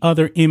any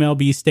other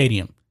MLB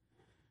stadium.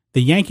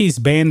 The Yankees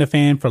banned the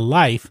fan for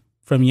life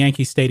from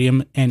Yankee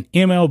Stadium, and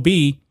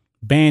MLB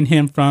banned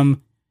him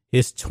from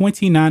his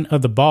 29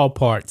 other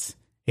ballparks,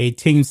 a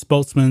team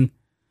spokesman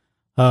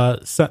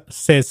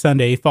said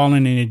Sunday,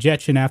 following an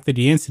ejection after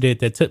the incident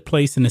that took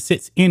place in the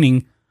sixth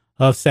inning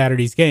of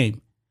Saturday's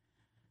game.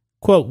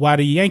 Quote, while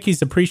the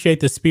Yankees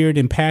appreciate the spirit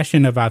and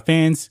passion of our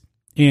fans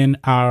in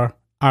our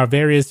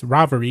various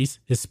rivalries,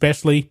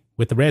 especially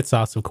with the Red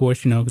Sox, of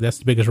course, that's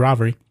the biggest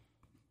rivalry,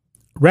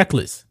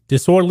 reckless,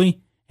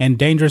 disorderly, and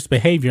dangerous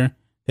behavior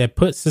that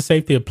puts the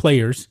safety of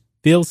players,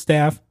 field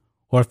staff,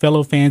 or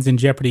fellow fans in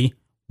jeopardy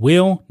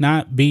will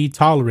not be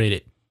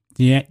tolerated,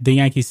 the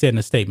Yankees said in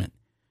a statement.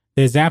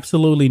 There's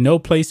absolutely no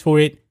place for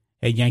it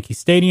at Yankee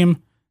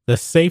Stadium. The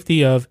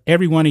safety of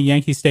everyone at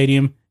Yankee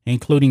Stadium,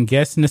 including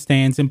guests in the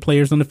stands and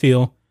players on the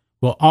field,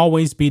 will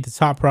always be the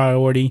top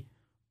priority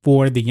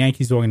for the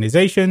Yankees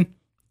organization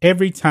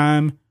every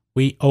time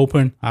we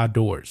open our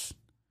doors.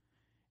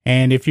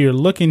 And if you're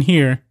looking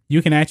here,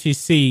 you can actually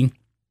see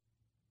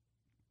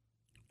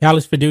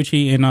Alex Verdugo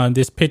in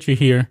this picture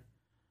here,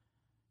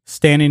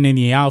 standing in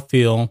the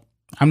outfield.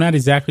 I'm not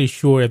exactly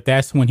sure if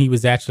that's when he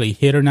was actually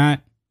hit or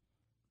not.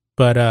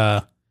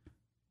 But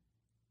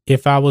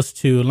if I was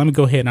to, let me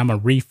go ahead and I'm going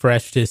to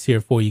refresh this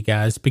here for you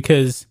guys,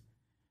 because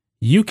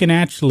you can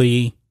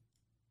actually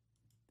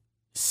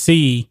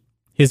see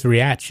his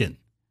reaction.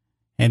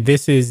 And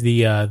this is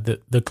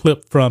the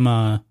clip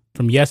from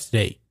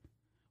yesterday,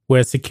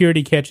 where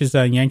security catches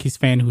a Yankees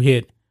fan who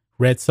hit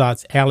Red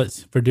Sox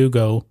Alex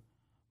Verdugo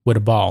with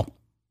a ball.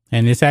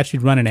 And it's actually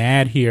running an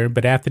ad here,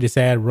 but after this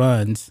ad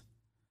runs,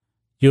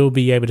 you'll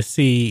be able to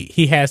see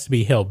he has to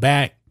be held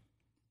back.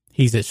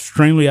 He's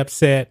extremely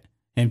upset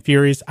and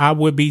furious. I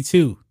would be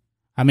too.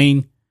 I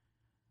mean,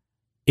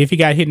 if he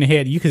got hit in the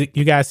head, you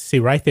guys see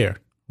right there,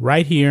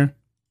 right here.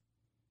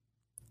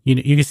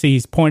 You can see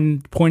he's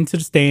pointing to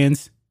the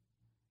stands,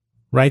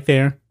 right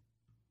there,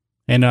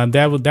 and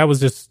that was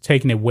just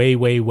taking it way,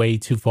 way, way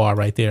too far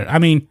right there. I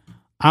mean,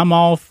 I'm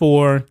all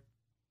for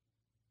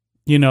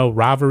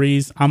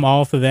rivalries. I'm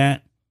all for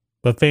that,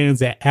 but fans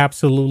that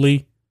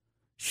absolutely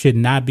should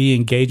not be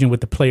engaging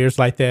with the players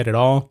like that at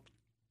all.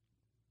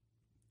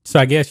 So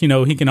I guess,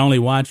 he can only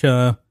watch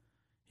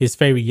his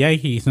favorite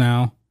Yankees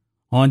now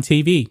on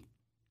TV.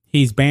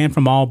 He's banned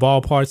from all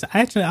ballparks.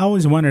 Actually, I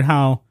always wondered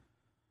how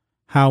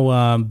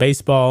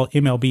baseball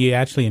MLB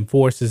actually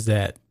enforces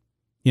that,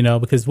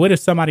 because what if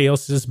somebody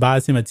else just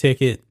buys him a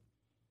ticket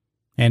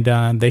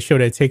and they show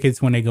their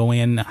tickets when they go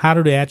in? How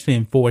do they actually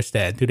enforce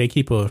that? Do they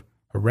keep a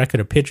record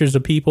of pictures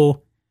of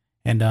people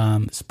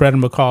and spread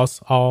them across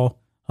all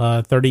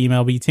 30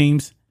 MLB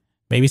teams?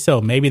 Maybe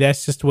so. Maybe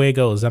that's just the way it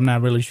goes. I'm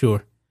not really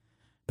sure.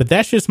 But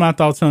that's just my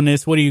thoughts on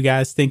this. What do you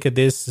guys think of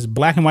this?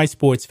 Black and white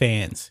sports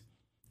fans.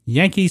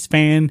 Yankees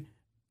fan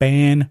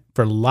banned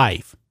for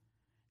life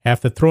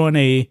after throwing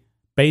a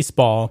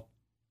baseball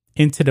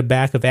into the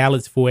back of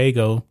Alex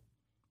Verdugo.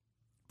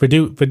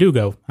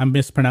 I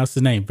mispronounced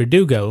his name.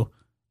 Verdugo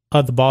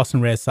of the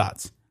Boston Red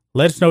Sox.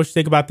 Let us know what you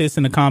think about this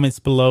in the comments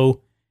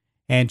below.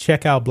 And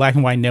check out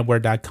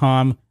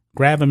blackandwhitenetwork.com.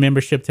 Grab a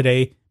membership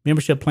today.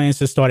 Membership plans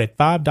to start at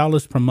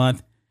 $5 per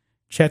month.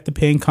 Check the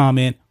pinned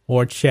comment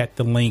or check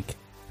the link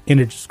in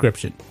the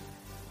description.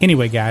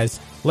 Anyway, guys,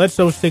 let us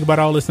know what you think about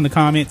all this in the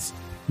comments.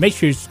 Make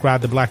sure you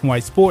subscribe to Black and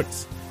White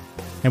Sports,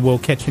 and we'll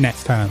catch you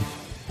next time.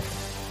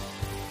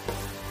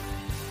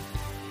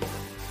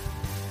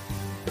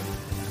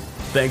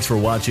 Thanks for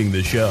watching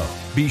the show.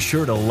 Be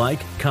sure to like,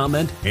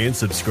 comment, and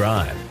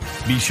subscribe.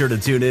 Be sure to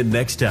tune in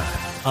next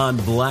time on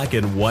Black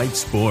and White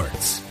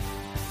Sports.